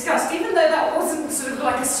long we discussed, even though that wasn't sort of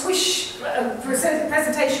like a swish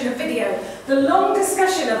presentation of video, the long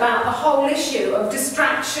discussion about the whole issue of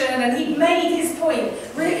distraction, and he made his point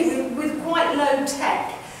really with quite low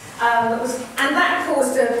tech. And that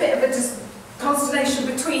caused a bit of a consternation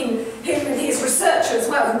between him and his researcher as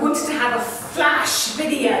well, who wanted to have a flash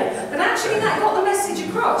video. But actually that got the message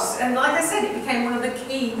across, and like I said, it became one of the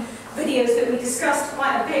key videos that we discussed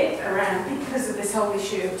quite a bit around because of this whole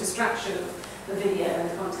issue of distraction of the video and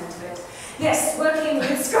the content of it. Yes, working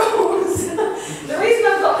with schools. The reason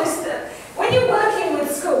I've got this, when you're working with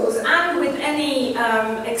schools and with any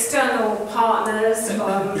external partners,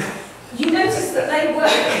 you notice that they work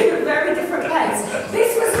at a very different pace.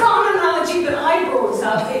 This was not an analogy that I brought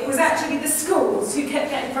up, it was actually the schools who kept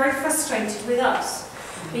getting very frustrated with us,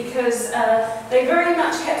 because they very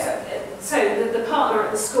much kept up. So the partner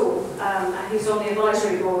at the school, who's on the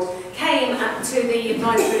advisory board, came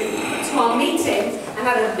to our meeting and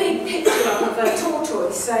had a big picture of a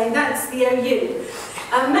tortoise saying that's the OU.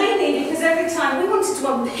 Mainly because every time we wanted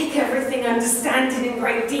to unpick everything, understand it in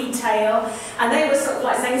great detail, and they were sort of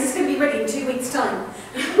like saying, is this going to be ready in 2 weeks' time?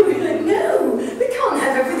 We were like, no, we can't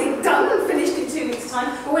have everything done and finished in 2 weeks'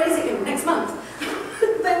 time. Well, when is it going? Next month.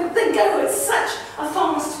 They go at such a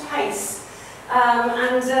fast pace.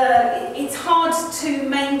 It's hard to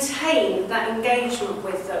maintain that engagement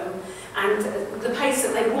with them, and the pace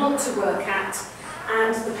that they want to work at,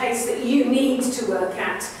 and the pace that you need to work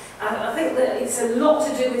at. I think that it's a lot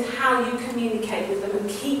to do with how you communicate with them and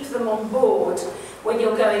keep them on board when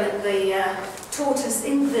you're going at the tortoise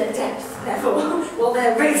in the depth level while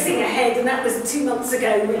they're racing ahead, and that was 2 months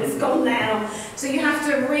ago, it's gone now. So you have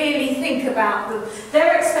to really think about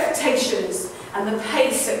their expectations and the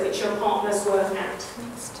pace at which your partners work at.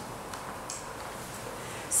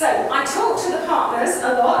 So I talked to the partners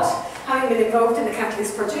a lot, having been involved in the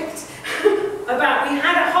Catalyst project, we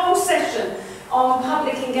had a whole session on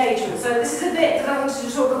public engagement. So this is a bit that I wanted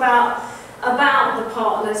to talk about the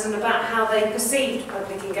partners and about how they perceived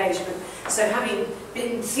public engagement. So having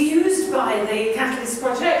been enthused by the Catalyst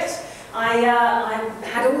project, I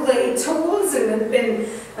had all the tools and had been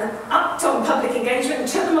upped on public engagement and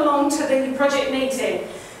took them along to the project meeting.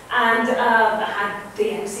 And I had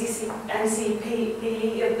the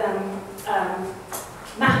NCPE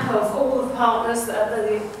map of all the partners,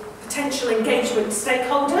 the potential engagement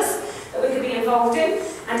stakeholders that we could be involved in,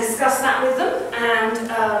 and discuss that with them. And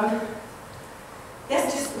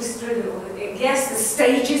yes, just whisk through them all. Yes, the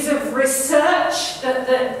stages of research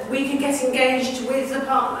that we can get engaged with the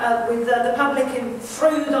public and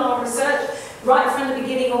through our research, right from the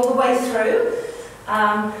beginning all the way through.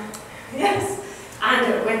 Yes,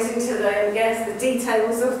 and it went into the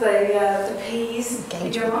details of the P's.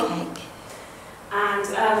 Engagement cake. And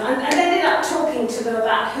ended up talking to them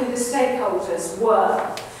about who the stakeholders were.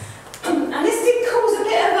 And this did cause a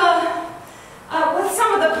bit of with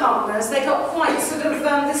some of the partners, they got quite sort of,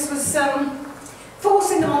 this was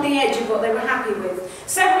forcing them on the edge of what they were happy with.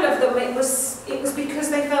 Several of them, it was because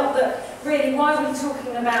they felt that really, why are we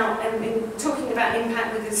talking about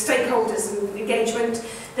impact with the stakeholders and engagement?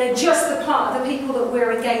 They're just the people that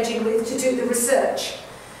we're engaging with to do the research.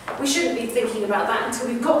 We shouldn't be thinking about that until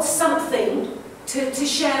we've got something to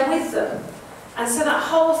share with them. And so that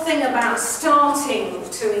whole thing about starting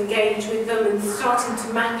to engage with them and starting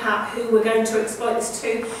to map out who we're going to exploit this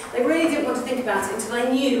to, they really didn't want to think about it until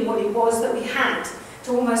they knew what it was that we had,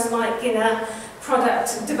 to almost like in a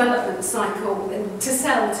product development cycle to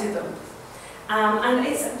sell to them. And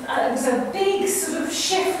it was a big sort of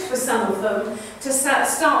shift for some of them to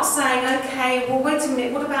start saying, okay, well wait a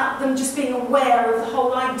minute, what about them just being aware of the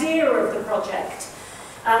whole idea of the project?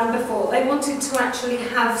 Before. They wanted to actually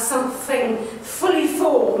have something fully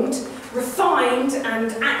formed, refined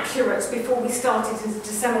and accurate before we started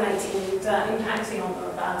disseminating and impacting on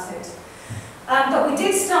them about it. But we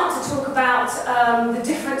did start to talk about the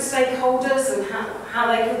different stakeholders and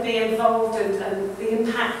how they could be involved and the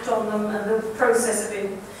impact on them and the process of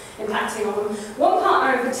impacting on them. One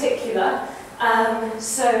partner in particular,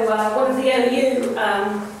 one of the OU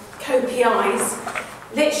co-PIs,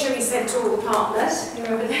 literally said to all the partners, you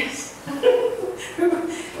remember this?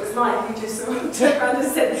 It was like you just sort of turned around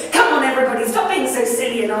and said, come on everybody, stop being so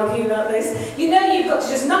silly and arguing about this. You know you've got to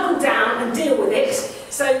just knuckle down and deal with it,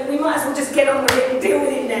 so we might as well just get on with it and deal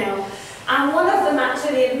with it now. And one of them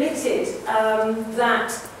actually admitted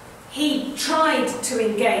that he tried to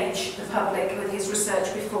engage the public with his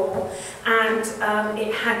research before, and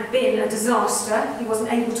it had been a disaster. He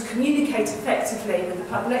wasn't able to communicate effectively with the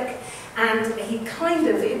public, and he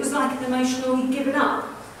it was like an emotional, he'd given up.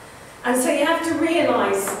 And so you have to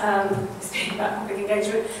realise, speaking about public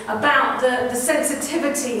engagement, about the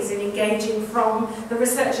sensitivities in engaging from the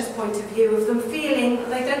researcher's point of view, of them feeling that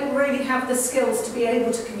they don't really have the skills to be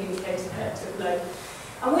able to communicate effectively.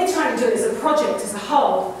 And we're trying to do it as a project as a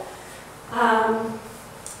whole.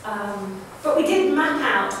 But we did map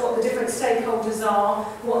out what the different stakeholders are,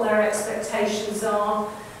 what their expectations are,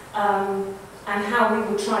 and how we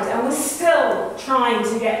would try to. And we're still trying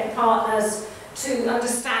to get the partners to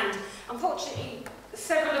understand. Unfortunately,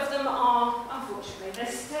 several of them are, they're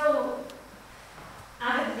still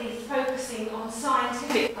avidly focusing on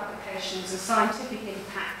scientific publications and scientific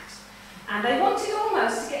impact. And they wanted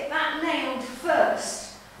almost to get that nailed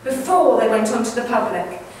first, before they went on to the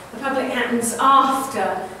public. The public happens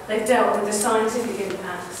after they've dealt with the scientific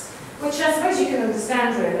impacts, which I suppose you can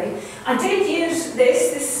understand really. I did use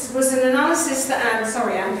this was an analysis that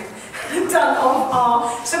Anne, done of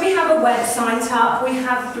our, so we have a website up, we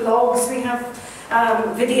have blogs, we have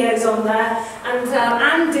videos on there, and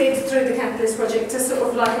Anne did, through the Capitalist Project, a sort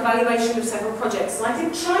of like evaluation of several projects. And I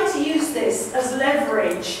did try to use this as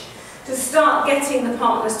leverage to start getting the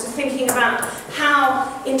partners to thinking about how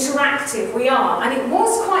interactive we are. And it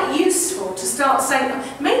was quite useful to start saying,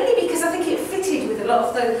 mainly because I think it fitted with a lot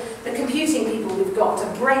of the computing people we've got,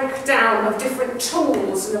 a breakdown of different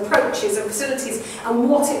tools and approaches and facilities and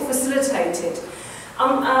what it facilitated.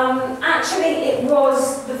 Actually, it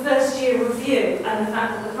was the first year review and the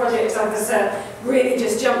fact that the project officer really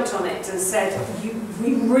just jumped on it and said, you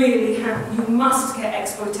must get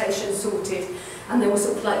exploitation sorted. And they were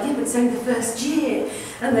sort of like, yeah, but it's only the first year.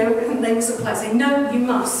 And they were sort of like saying, no, you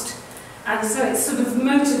must. And so it sort of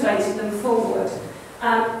motivated them forward.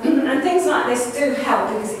 And things like this do help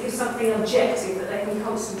because it gives something objective that they can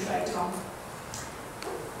concentrate on.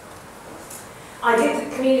 I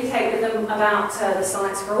did communicate with them about the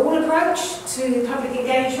Science for All approach to public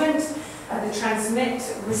engagement, the transmit,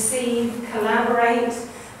 receive, collaborate.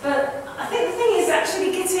 But I think the thing is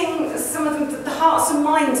actually getting some of them, the hearts and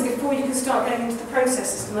minds before you can start going into the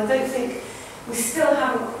processes. And I don't think we still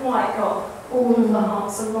haven't quite got all of the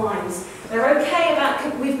hearts and minds. They're okay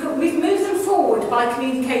about, we've moved them forward by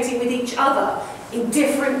communicating with each other in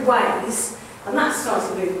different ways, and that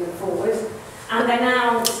started moving them forward. And they're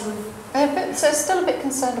now so still a bit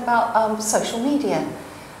concerned about social media.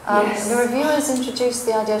 Yes. The reviewers introduced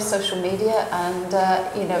the idea of social media, and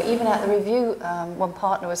even at the review, one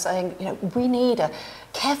partner was saying, we need a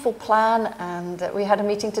careful plan, and we had a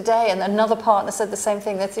meeting today, and another partner said the same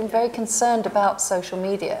thing. They seemed very concerned about social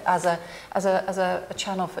media as a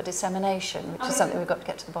channel for dissemination, which is something we've got to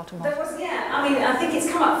get to the bottom of. I think it's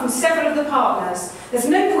come up from several of the partners. There's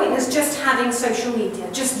no point in us just having social media,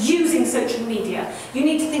 just using social media. You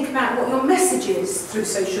need to think about what your message is through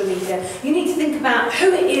social media. You need to think about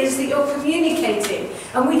who it is that you're communicating.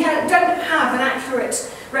 And we don't have an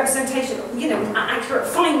accurate representation, accurate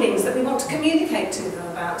findings that we want to communicate to them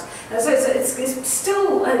about. So it's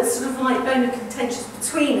still sort of like bone of contention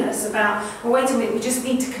between us about, well, wait a minute, we just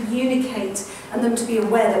need to communicate and them to be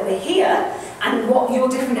aware that we're here and what your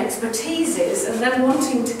different expertise is, and then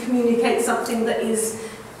wanting to communicate something that is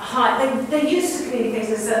high. They're used to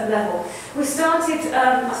communicating at a certain level. I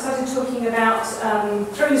started talking about,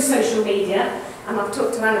 through social media, and I've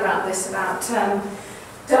talked to Anne about this, about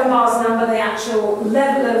Dunbar's number, the actual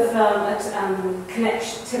level of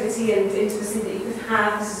connectivity and intimacy that you could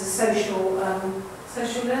have. This is a social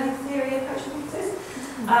learning theory approach, I think it is,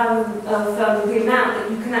 of the amount that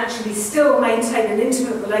you can actually still maintain an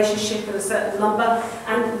intimate relationship at a certain number.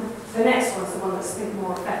 And the next one's the one that's, I think,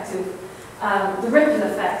 more effective. The ripple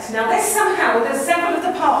effect. Now this somehow, there's several of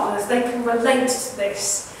the partners, they can relate to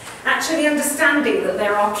this, actually understanding that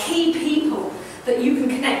there are key people that you can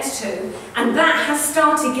connect to, and that has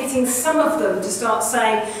started getting some of them to start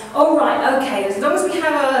saying, oh right, okay, as long as we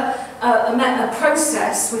have a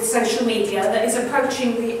process with social media that is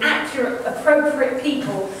approaching the accurate, appropriate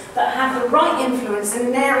people that have the right influence in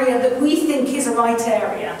an area that we think is a right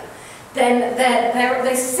area, then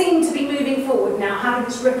they seem to be moving forward now, having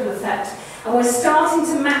this ripple effect. And we're starting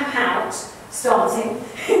to map out,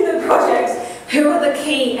 in the project, who are the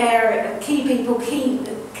key people, key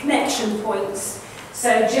connection points.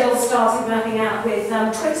 So Jill started mapping out with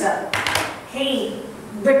Twitter, key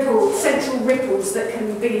central ripples that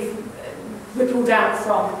can be rippled out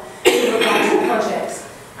from the projects.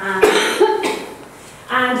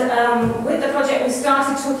 And with the project, we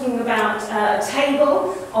started talking about a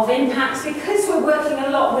table of impacts because we're working a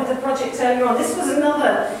lot with the project earlier on. This was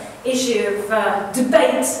another issue of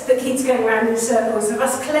debate that keeps going around in circles, of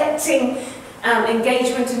us collecting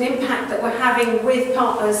engagement and impact that we're having with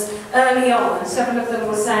partners early on. And several of them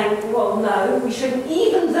were saying, well, no, we shouldn't,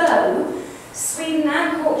 even though Sweden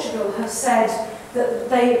and Portugal have said that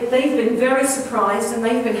they've been very surprised and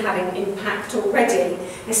they've been having impact already.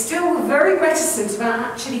 They still were very reticent about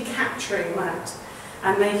actually capturing that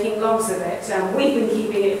and making logs of it. We've been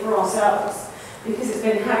keeping it for ourselves because it's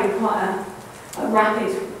been having quite a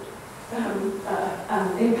rapid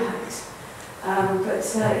impact. But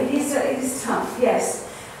it is tough,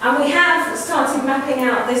 yes. And we have started mapping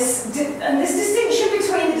out this distinction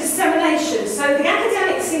between the dissemination. So the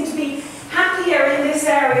academics seem to be happier in this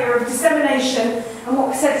area of dissemination, and what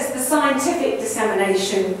we said is the scientific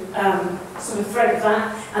dissemination sort of thread of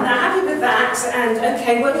that. And they're happy with that, and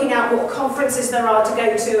okay, working out what conferences there are to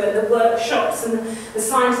go to, and the workshops and the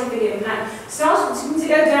scientific impact. Starting to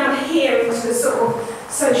go down here into the sort of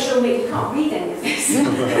social media, you can't read any of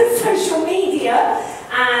this, social media,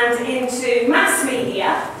 and into mass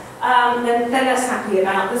media, then they're less happy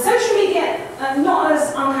about. The social media, not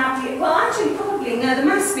as unhappy, well actually probably, no, the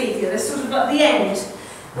mass media, they're sort of at the end,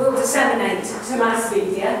 will disseminate to mass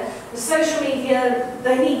media. The social media,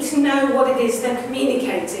 they need to know what it is they're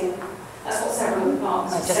communicating. That's what several of the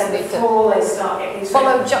partners have said before they start getting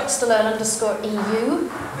follow Juxtalearn_EU.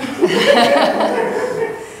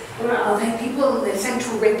 Are they people in the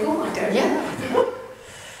central ripple? I don't know.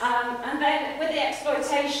 And then with the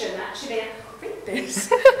exploitation, actually, I can't read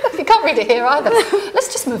this. You can't read it here either.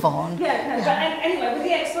 Let's just move on. Yeah, no, but anyway, with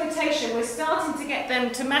the exploitation, we're starting to get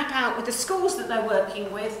them to map out with the schools that they're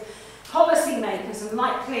working with, policy makers and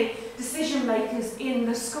likely decision makers in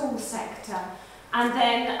the school sector. And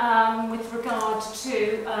then with regard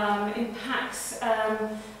to impacts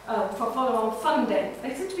for follow-on funding,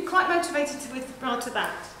 they seem to be quite motivated with regard to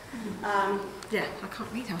that. Yeah, I can't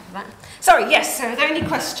read half of that. Sorry, yes, so are there any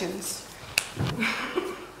questions?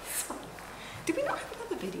 Did we not have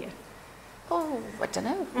another video? Oh, I don't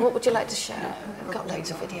know. What would you like to show? We've got loads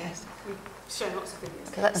of videos. We've shown lots of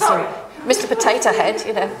videos. Okay, sorry. Mr. Potato Head,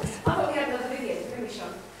 you know. I thought we had another video, didn't we,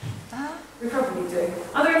 Sean? We probably do.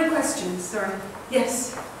 Are there any questions? Sorry.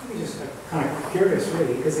 Yes? I'm just kind of curious,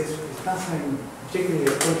 really, because it's fascinating, particularly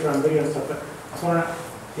the approach around video and stuff, but I was wondering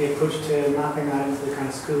the approach to mapping that into the kind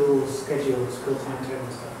of school schedule, school timetable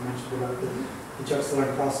and stuff. You mentioned about the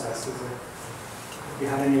Juxtalearn process. Have you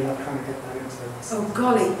had any luck trying to get that into? Oh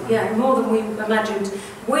golly, yeah, more than we imagined.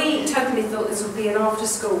 We totally thought this would be an after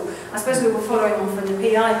school. I suppose we were following on from the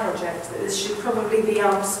PI project, that this should probably be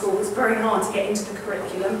after school. It's very hard to get into the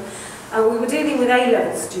curriculum. We were dealing with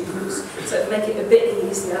A-level students, so it would make it a bit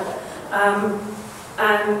easier.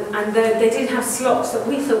 And they did have slots that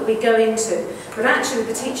we thought we'd go into, but actually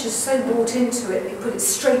the teachers so bought into it, they put it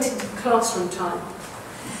straight into classroom time.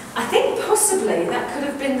 I think possibly that could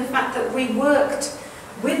have been the fact that we worked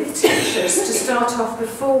with teachers to start off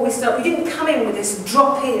before we started. We didn't come in with this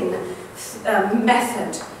drop-in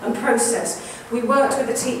method and process. We worked with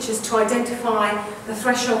the teachers to identify the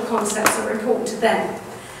threshold concepts that were important to them.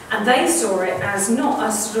 And they saw it as not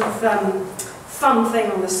a sort of fun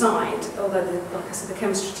thing on the side, although, like I said, the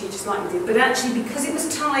chemistry teachers liked it, but actually because it was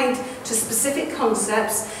tied to specific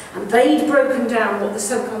concepts and they'd broken down what the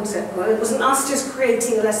sub-concept were, it wasn't us just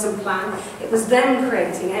creating a lesson plan, it was them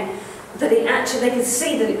creating it, that it actually, they could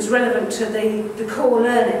see that it was relevant to the core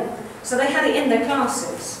learning. So they had it in their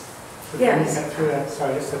classes. So can you get through that?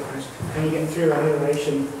 Sorry, just to finish. Can you get through an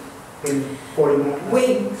iteration in 40 minutes?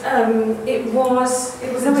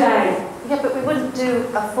 It was a day. Yeah, but we wouldn't do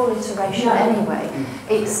a full iteration anyway.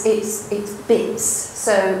 It's bits.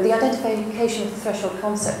 So the identification of the threshold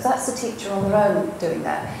concept, that's the teacher on their own doing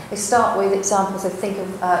that. They start with examples, they think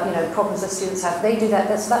of problems that students have. They do that,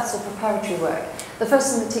 that's all preparatory work. The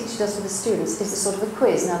first thing the teacher does with the students is a sort of a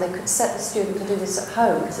quiz. Now they could set the student to do this at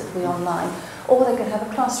home because it would be online, or they could have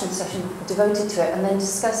a classroom session devoted to it and then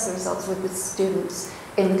discuss the results with the students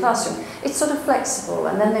in the classroom. It's sort of flexible,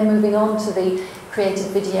 and then they're moving on to the creative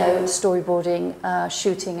video, storyboarding,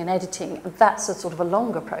 shooting and editing. That's a sort of a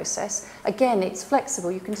longer process. Again, it's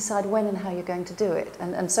flexible. You can decide when and how you're going to do it,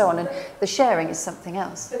 and so on. And the sharing is something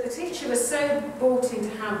else. But the teacher was so bought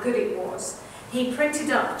into how good it was, he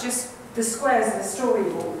printed up just the squares of the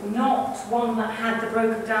storyboard, not one that had the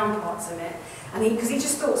broken down parts in it. And because he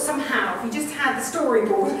just thought somehow, if we just had the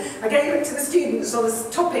storyboard, I gave it to the students on this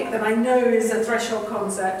topic that I know is a threshold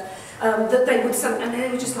concept, that they would, and they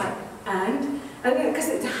were just like, and because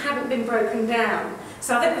it hadn't been broken down.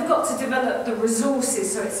 So I think we've got to develop the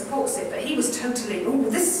resources so it supports it. But he was totally, oh,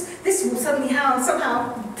 this will suddenly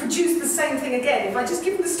somehow produce the same thing again. If I just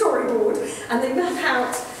give them the storyboard and they map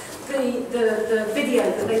out the video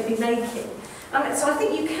that they've been making. So I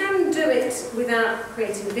think you can do it without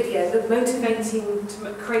creating a video. The motivating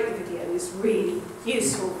to create the video is really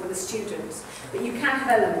useful for the students. But you can have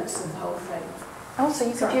elements of the whole thing. Also,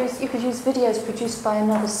 you could use videos produced by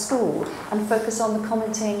another school and focus on the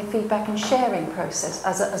commenting, feedback and sharing process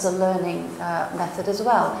as a learning method as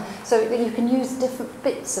well. So that you can use different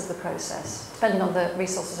bits of the process, depending on the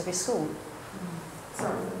resources of your school.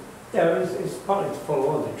 Sorry. Yeah, it's partly to follow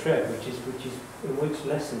on the trend, which is in which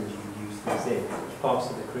lessons you use these in, which parts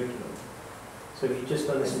of the curriculum. So if you've just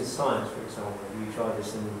done this in science, for example, you try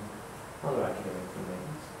this in other academic domains.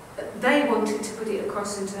 They wanted to put it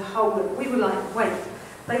across into the whole. We were like, wait,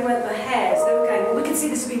 they weren't the hairs. They were going, well, we can see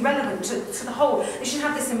this would be relevant to the whole. We should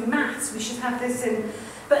have this in maths. We should have this in.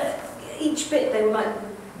 But each bit they were like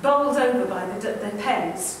bowled over by their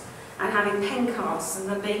pens and having pen casts and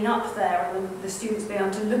them being up there and the students being able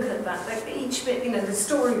to look at that. Like each bit, the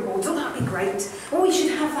storyboards. Oh, that'd be great. Well, we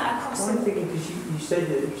should have that across. I'm thinking because you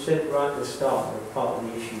said right at the start that part of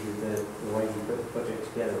the issue with the way you put the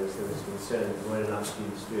project together was there was concern that there weren't enough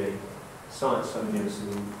students doing science subjects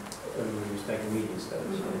and everybody was taking media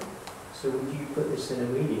studies. Right? So would you put this in a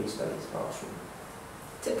media studies classroom?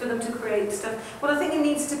 For them to create stuff. Well, I think it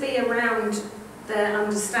needs to be around their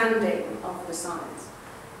understanding of the science.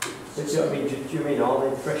 But do you mean are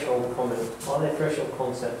there threshold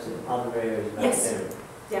concepts in other areas of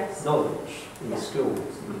academic knowledge in schools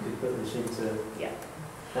that you could put this into? Yeah.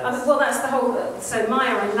 Well, that's the whole. So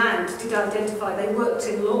Maya and Land did identify. They worked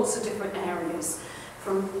in lots of different areas,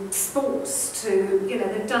 from sports to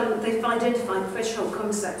they've identified threshold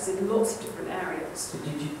concepts in lots of different areas. So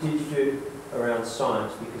did you do it around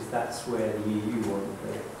science because that's where the EU wanted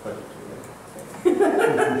the project to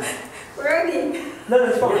go? We're only. No,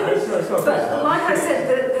 that's fine. That's fine. But like I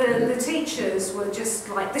said, the teachers were just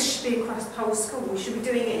like, this should be across the whole school. We should be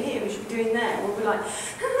doing it here. We should be doing there. We'll be like,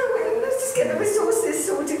 let's just get the resources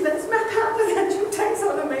sorted. Let's map out the actual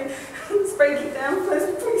taxonomy. Let's break it down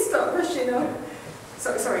first before we start rushing on.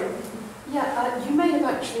 Sorry. Yeah, you may have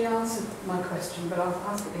actually answered my question, but I'll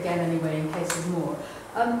ask it again anyway in case there's more.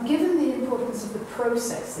 Given the importance of the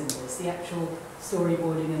process in this, the actual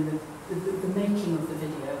storyboarding and the making of the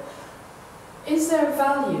video, is there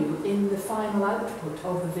value in the final output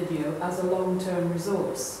of the video as a long-term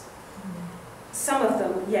resource? Some of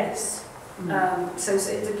them, yes. So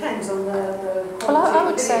it depends on the quality.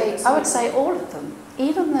 Well, I would say all of them,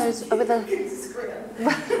 even those with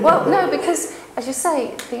a. Well, no, because as you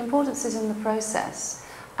say, the importance is in the process,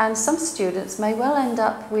 and some students may well end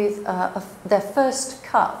up with their first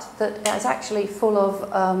cut that is actually full of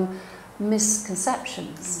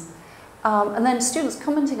misconceptions. And then students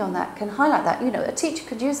commenting on that can highlight that. A teacher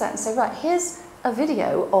could use that and say, right, here's a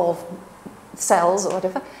video of cells or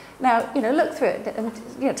whatever. Now, look through it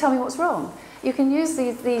and tell me what's wrong. You can use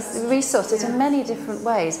these resources in many different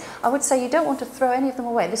ways. I would say you don't want to throw any of them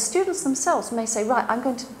away. The students themselves may say, right,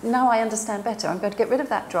 now I understand better. I'm going to get rid of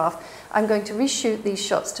that draft. I'm going to reshoot these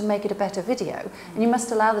shots to make it a better video. And you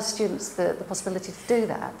must allow the students the possibility to do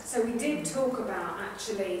that. So we did talk about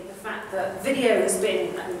actually the fact that video has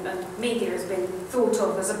been, and media has been thought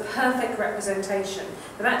of as a perfect representation.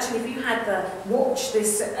 But actually if you had the watch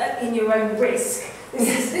this in your own risk,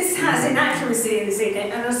 This has inaccuracies in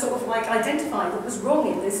it, and I sort of like identify what was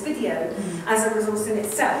wrong in this video as a resource in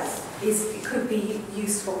itself. It could be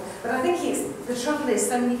useful, but I think the trouble is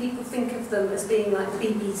so many people think of them as being like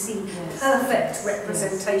BBC perfect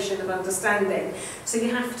representation of understanding. So you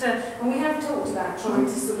have to, and we have talked about trying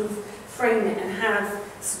to sort of frame it and have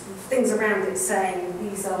things around it saying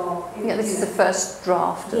these are. Yeah, this is the first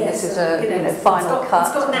draft, and yes, this is a final cut.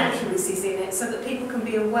 It's got inaccuracies in it, so that people can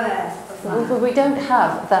be aware of that. Well, we don't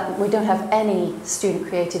have that. We don't have any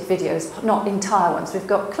student-created videos, not entire ones. We've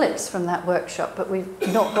got clips from that workshop, but we've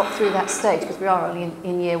not got through that stage because we are only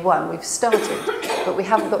in year one. We've started, but we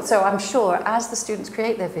haven't got. So I'm sure as the students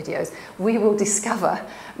create their videos, we will discover,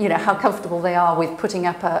 how comfortable they are with putting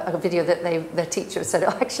up a video that their teacher has said,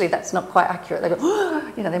 oh, actually, that's not quite accurate. They go,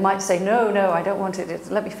 oh, they might say, no, I don't want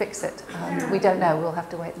it. Let me fix it. We don't know. We'll have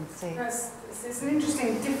to wait and see. It's an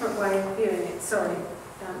interesting, different way of viewing it. Sorry.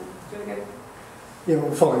 Do you want to go? Yeah,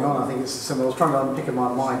 well, following on, I think it's similar. I was trying to unpick in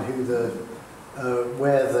my mind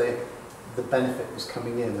where the benefit was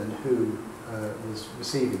coming in and who was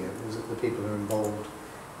receiving it. Was it the people who are involved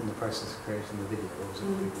in the process of creating the video, or was it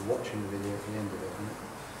the people watching the video at the end of it? And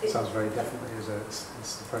it sounds very definitely as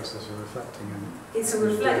it's the process of reflecting. It's a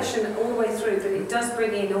reflection all the way through, but it does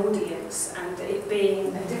bring in audience, and it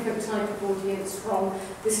being a different type of audience from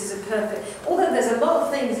this is a perfect. Although there's a lot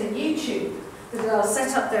of things in YouTube that are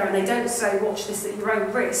set up there and they don't say watch this at your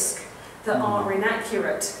own risk, that are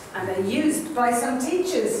inaccurate, and they're used by some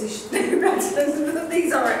teachers. You should know better that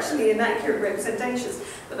these are actually inaccurate representations,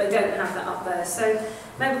 but they don't have that up there. So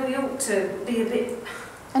maybe we ought to be a bit.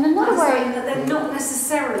 And another way that they're not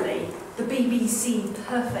necessarily the BBC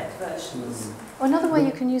perfect versions. Another way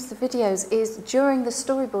you can use the videos is during the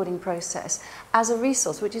storyboarding process as a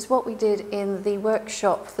resource, which is what we did in the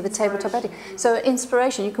workshop for the tabletop editing. So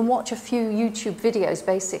inspiration, you can watch a few YouTube videos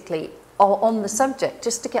basically on the subject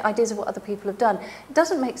just to get ideas of what other people have done. It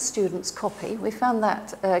doesn't make students copy. We found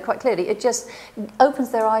that quite clearly. It just opens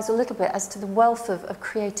their eyes a little bit as to the wealth of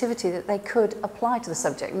creativity that they could apply to the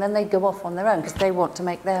subject, and then they go off on their own because they want to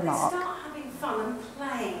make their mark. They start having fun and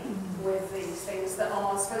playing with these things that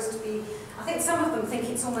are supposed to be. I think some of them think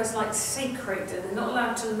it's almost like sacred, and they're not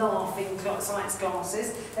allowed to laugh in science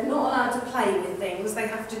classes. They're not allowed to play with things. They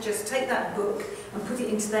have to just take that book and put it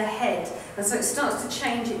into their head, and so it starts to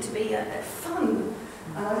change it to be a fun.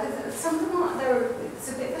 Some of them it's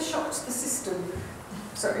a bit of a shock to the system.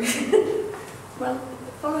 Sorry. Well,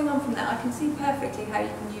 following on from that, I can see perfectly how you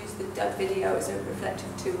can use the dub video as a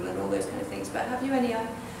reflective tool and all those kind of things. But have you any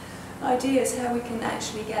ideas how we can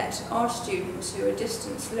actually get our students who are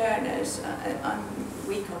distance learners, I'm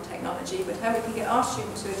weak on technology, but how we can get our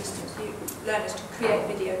students who are distance learners to create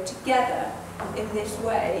video together in this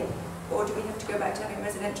way, or do we have to go back to having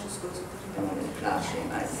residential schools and putting them all in a classroom?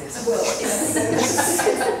 Residential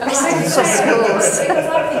schools. Because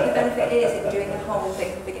I think the benefit is in doing the whole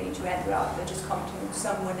thing from beginning to end rather than just commenting on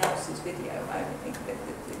someone else's video. I think that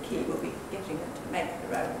the key will be getting them to make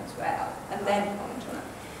their own as well, and then comment on it.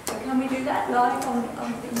 So can we do that live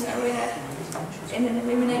in an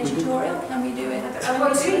Illuminate tutorial? Can we do it? Well,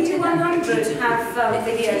 TU100 have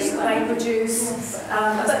videos that they produce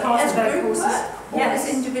as part of their courses.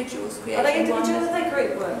 Yes, individuals creating. Are they individual or are they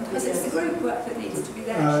group work? Because it's the group work that needs to be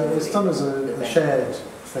there. It's done as a shared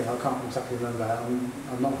thing. I can't exactly remember how. I'm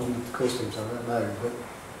not on the course team, so I don't know.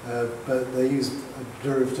 But they use a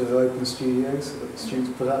derivative of Open Studio, so that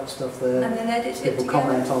students put up stuff there. And then edit it people together.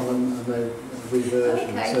 Comment on them and they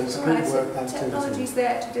reversion. Okay, So it's a group work activity. Technology's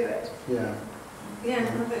there to do it. Yeah. Yeah.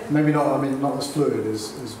 Maybe not. I mean, not as fluid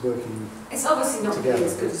as working. It's obviously not together.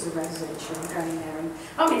 as good as a residential going there. And,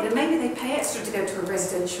 I mean, then maybe they pay extra to go to a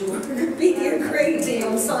residential video creating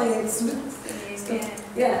on science.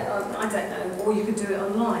 Yeah, I don't know. Or you could do it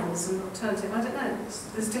online as an alternative. I don't know.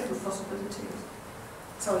 There's different possibilities.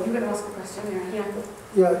 Sorry, you were going to ask a question,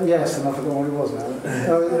 Yeah. Yes, and I forgot what it was now.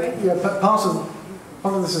 Yeah, but part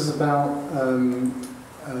of this is about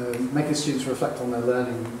making students reflect on their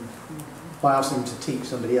learning by asking them to teach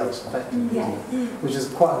somebody else effectively, isn't it? Which is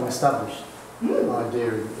quite an established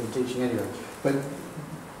idea in teaching anyway. But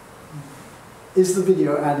is the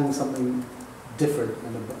video adding something different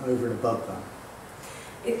and over and above that?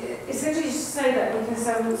 It's interesting to say that because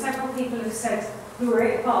several people have said who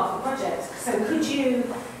were part of the project. So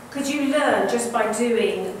could you learn just by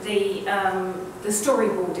doing the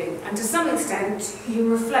storyboarding, and to some extent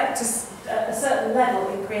you reflect a certain level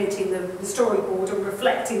in creating the storyboard and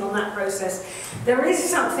reflecting on that process. There is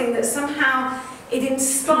something that somehow it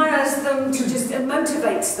inspires them to just, it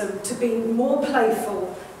motivates them to be more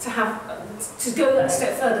playful, to go that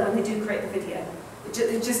step further when they do create the video.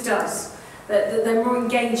 It just does. that they're more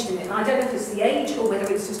engaged in it. And I don't know if it's the age or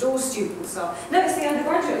whether it's just all students are. No, it's the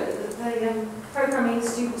undergraduate, the programming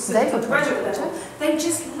students at the graduate level. They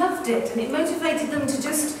just loved it, and it motivated them to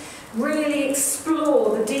just really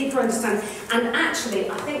explore the deeper understanding. And actually,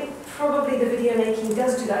 I think probably the video making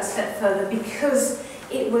does do that step further, because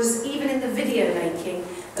it was even in the video making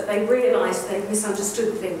that they realised they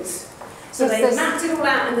misunderstood things. So they mapped it all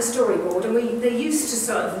out in the storyboard, and they're used to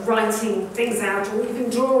sort of writing things out or even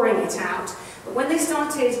drawing it out. But when they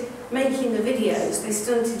started making the videos, they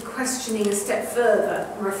started questioning a step further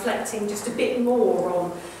and reflecting just a bit more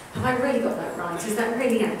on, have I really got that right? Is that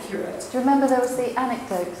really accurate? Do you remember there was the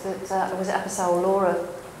anecdote that was it Apasau or Laura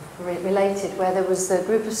related, where there was a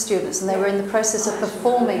group of students and they were in the process of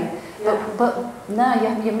performing, but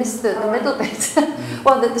now you missed the middle bit.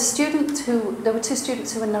 Well, there were two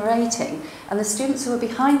students who were narrating, and the students who were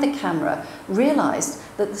behind the camera realised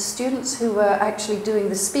that the students who were actually doing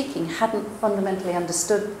the speaking hadn't fundamentally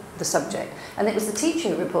understood the subject, and it was the teacher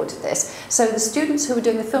who reported this. So the students who were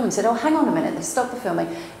doing the filming said, oh, hang on a minute, they stopped the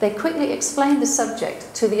filming, they quickly explained the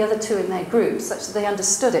subject to the other two in their group such that they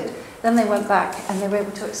understood it. Then they went back and they were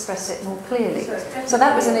able to express it more clearly. So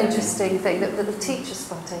that was an interesting thing that the teacher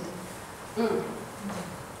spotted.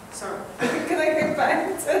 Sorry. Can I go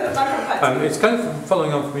back to the microphone? It's kind of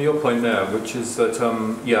following on from your point now, which is that,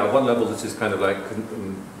 yeah, at one level this is kind of like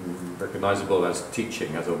recognisable as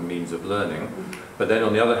teaching, as a means of learning, but then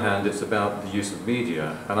on the other hand it's about the use of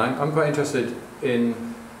media. And I'm quite interested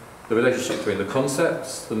in the relationship between the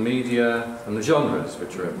concepts, the media and the genres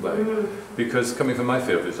which are at play. Because coming from my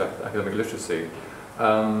field, which is academic literacy,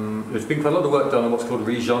 there's been quite a lot of work done on what's called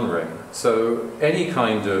re-genring. So any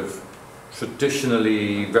kind of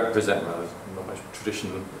traditionally represent, well, not much tradition,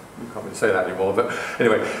 you can't really say that anymore, but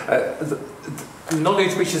anyway,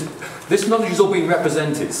 knowledge which is, this knowledge has all been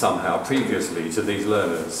represented somehow previously to these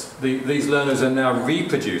learners. These learners are now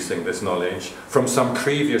reproducing this knowledge from some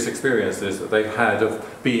previous experiences that they've had of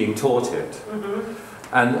being taught it.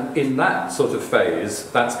 And in that sort of phase,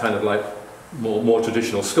 that's kind of like more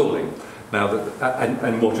traditional schooling now,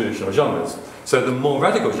 and more traditional genres. So the more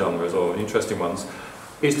radical genres, or interesting ones,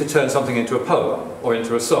 is to turn something into a poem, or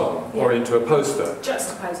into a song, or into a poster.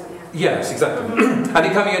 Juxtaposing, yeah. Yes, exactly. And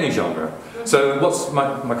it can be any genre. So what's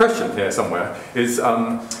my question here somewhere is,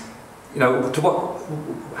 you know,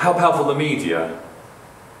 how powerful the media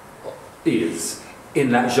is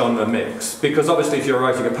in that genre mix. Because obviously if you're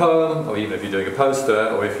writing a poem, or even if you're doing a poster,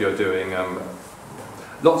 or if you're doing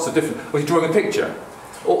lots of different, or you're drawing a picture,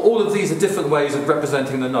 all of these are different ways of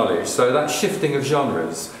representing the knowledge. So that shifting of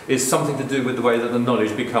genres is something to do with the way that the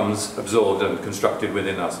knowledge becomes absorbed and constructed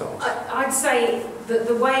within ourselves. I'd say that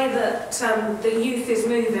the way that the youth is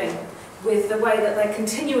moving, with the way that they're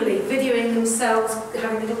continually videoing themselves,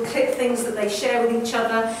 having little clip things that they share with each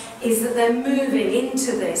other, is that they're moving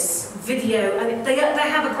into this video, and they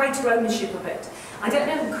have a greater ownership of it. I don't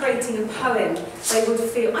know, creating a poem, they would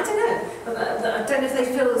feel, I don't know, but I don't know if they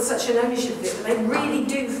feel such an ownership of it, but they really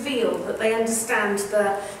do feel that they understand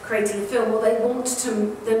the creating a film, or they want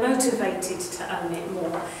to, they're motivated to own it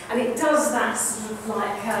more. And it does that sort of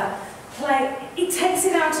like play, it takes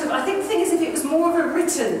it out of, I think the thing is, if it was more of a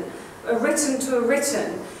written to a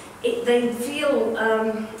written, they feel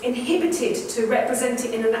inhibited to represent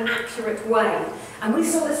it in an accurate way. And we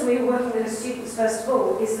saw this when we were working with the students first of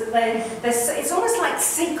all, is that it's almost like a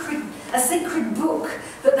sacred book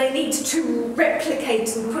that they need to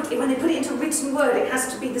replicate and when they put it into a written word, it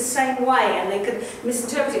has to be the same way, and they could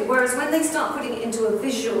misinterpret it. Whereas when they start putting it into a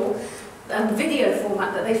visual video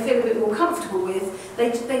format that they feel a bit more comfortable with,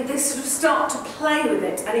 they sort of start to play with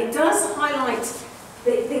it, and it does highlight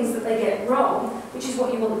the things that they get wrong, which is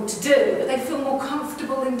what you want them to do, but they feel more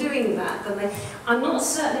comfortable in doing that than they. I'm not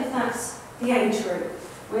certain if that's the age group.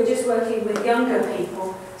 We're just working with younger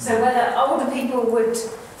people, so whether older people would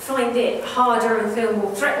find it harder and feel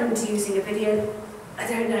more threatened to using a video, I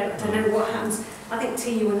don't know. I don't know what happens. I think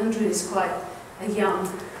TU100 is quite a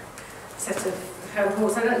young set of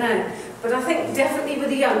cohorts. I don't know, but I think definitely with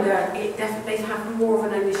the younger, they have more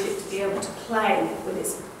of an ownership to be able to play with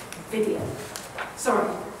its video. Sorry.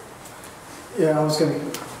 Yeah, I was going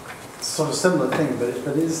to sort of similar thing,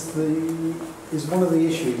 but is one of the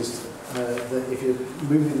issues that if you're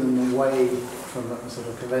moving them away from a sort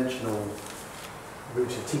of conventional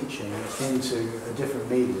route of teaching into a different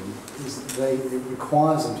medium, is that it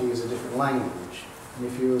requires them to use a different language. And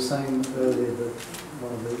if you were saying earlier that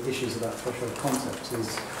one of the issues about threshold concepts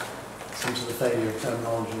is some sort of failure of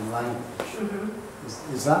terminology and language.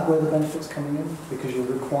 Is that where the benefit's coming in? Because you're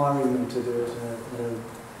requiring them to do it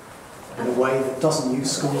in a way that doesn't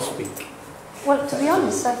use school speak. Well, to be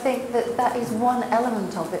honest, I think that that is one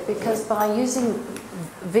element of it, because by using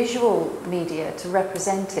visual media to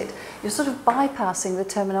represent it, you're sort of bypassing the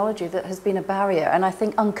terminology that has been a barrier, and I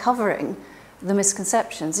think uncovering the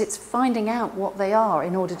misconceptions. It's finding out what they are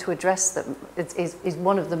in order to address them is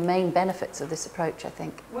one of the main benefits of this approach, I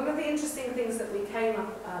think. One of the interesting things that we came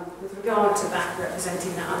up with regard to that,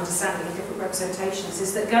 representing that understanding of different representations,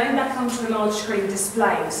 is that going back onto a large screen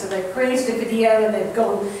display, so they've created a video and they've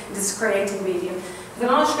gone into this creative medium. The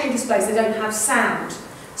large screen displays, they don't have sound,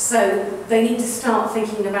 so they need to start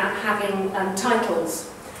thinking about having titles.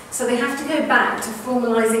 So they have to go back to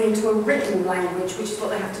formalising into a written language, which is what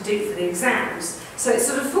they have to do for the exams. So it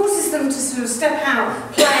sort of forces them to sort of step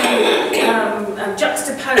out, play,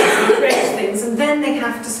 juxtapose and create things, and then they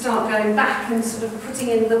have to start going back and sort of putting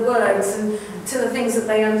in the words and to the things that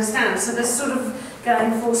they understand. So they're sort of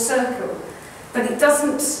going full circle. But it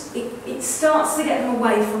doesn't, it starts to get them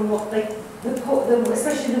away from what they,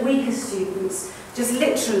 especially the weaker students. Just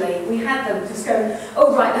literally, we had them just go,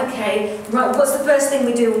 oh right, okay, right, what's the first thing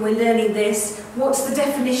we do when we're learning this? What's the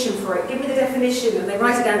definition for it? Give me the definition. And they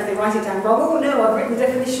write it down. If they write it down wrong, oh no, I've written the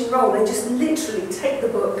definition wrong. They just literally take the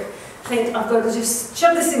book, think, I've got to just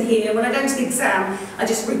shove this in here. When I go to the exam, I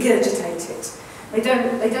just regurgitate it. They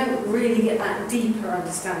don't really get that deeper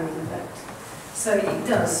understanding of it. So it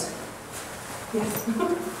does. Yes.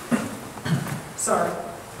 Sorry.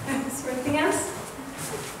 Is there anything else?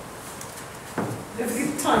 It was a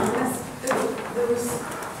good time, yes. There was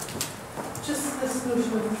just this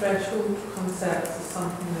notion of threshold concepts is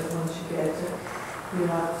something that once you get it,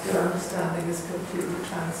 your understanding is completely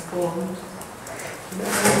transformed. And it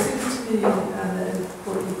seems to me, and then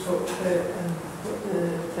what you talked about and what the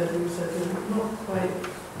videos are doing, not quite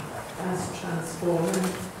as transforming.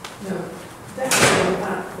 Definitely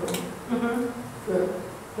impactful,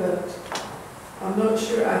 but I'm not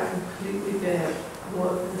sure I completely get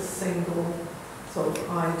what the single sort of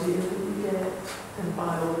idea that you get in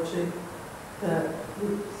biology that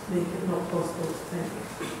would make it not possible to think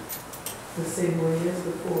the same way as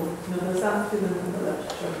before. There's that feeling in the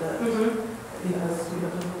literature that, as we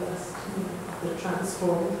have on the list, the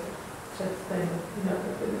transform type thing,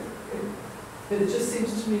 but it just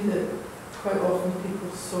seems to me that quite often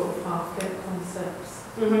people sort of half get concepts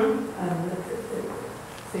and it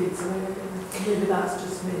fades away again. Maybe that's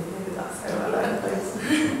just me, maybe that's how I learn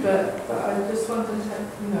things. But I just wanted to,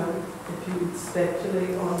 if you would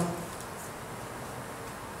speculate on,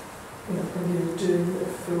 when you're doing the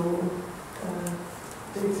full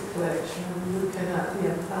data collection and looking at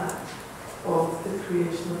the impact of the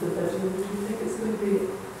creation of the video, do you think it's going to be,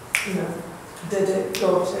 did it,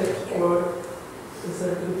 got it, or is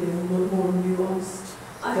there going to be a more nuanced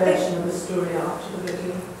version of the story after the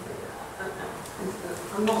video?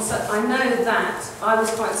 I'm not so, I know that I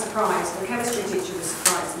was quite surprised, the chemistry teacher was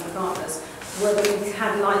surprised, and the partners, whether we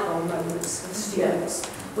had light bulb moments with students,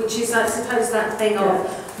 which is, I suppose, that thing of,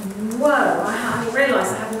 whoa, I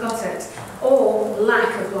realised I haven't got it, or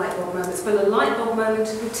lack of light bulb moments, but a light bulb moment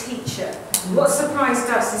to the teacher. What surprised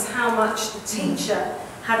us is how much the teacher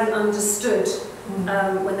hadn't understood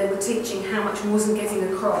when they were teaching, how much wasn't getting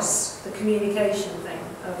across the communication thing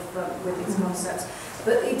of with these concepts.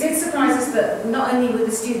 But it did surprise us that not only were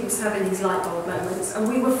the students having these light bulb moments, and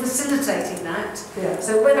we were facilitating that.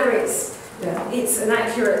 So whether it's an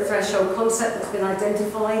accurate threshold concept that's been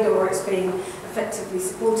identified or it's being effectively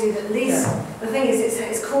supported, at least the thing is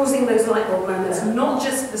it's causing those light bulb moments, not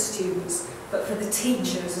just for the students, but for the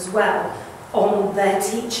teachers as well, on their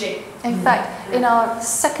teaching. In fact, in our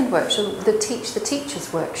second workshop, the Teach the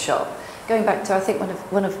Teachers workshop, going back to, I think,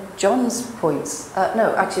 one of John's points,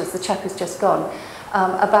 no, actually it was the chap who's just gone,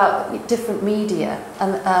 about different media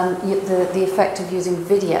and the effect of using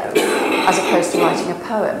video as opposed to writing a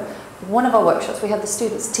poem. One of our workshops, we had the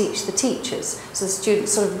students teach the teachers. So the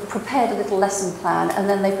students sort of prepared a little lesson plan and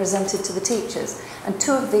then they presented to the teachers. And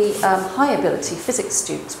two of the high ability physics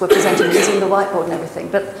students were presenting using the whiteboard and everything.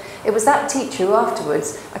 But it was that teacher who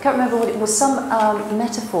afterwards, I can't remember what it was, some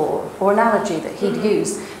metaphor or analogy that he'd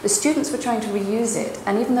used. The students were trying to reuse it.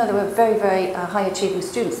 And even though they were very, very high achieving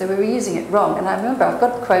students, they were reusing it wrong. And I remember, I've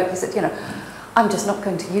got a quote, he said, I'm just not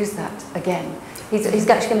going to use that again. He's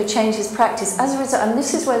actually going to change his practice as a result, and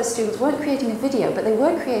this is where the students weren't creating a video, but they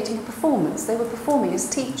were creating a performance. They were performing as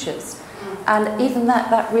teachers, and even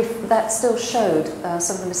that still showed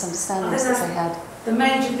some of the misunderstandings that they had. The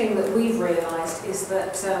major thing that we've realised is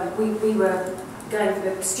that we were going for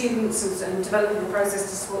the students and developing the process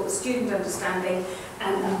to support the student understanding,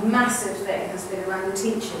 and a massive thing has been around the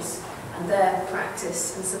teachers and their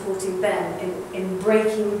practice and supporting them in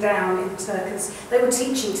breaking down into, because they were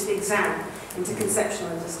teaching to the exam. into conceptual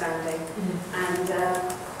understanding. And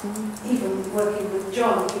even working with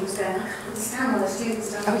John, he was going, I can't understand why the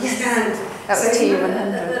students don't understand. That was so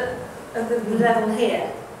TU100. At the level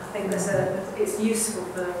here, I think it's useful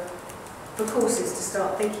for courses to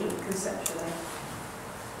start thinking conceptually.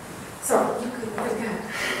 Sorry, you could go.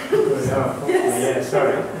 Yes. Yeah,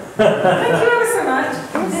 sorry. Thank you ever so much.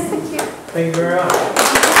 Thank you. Thank you very much.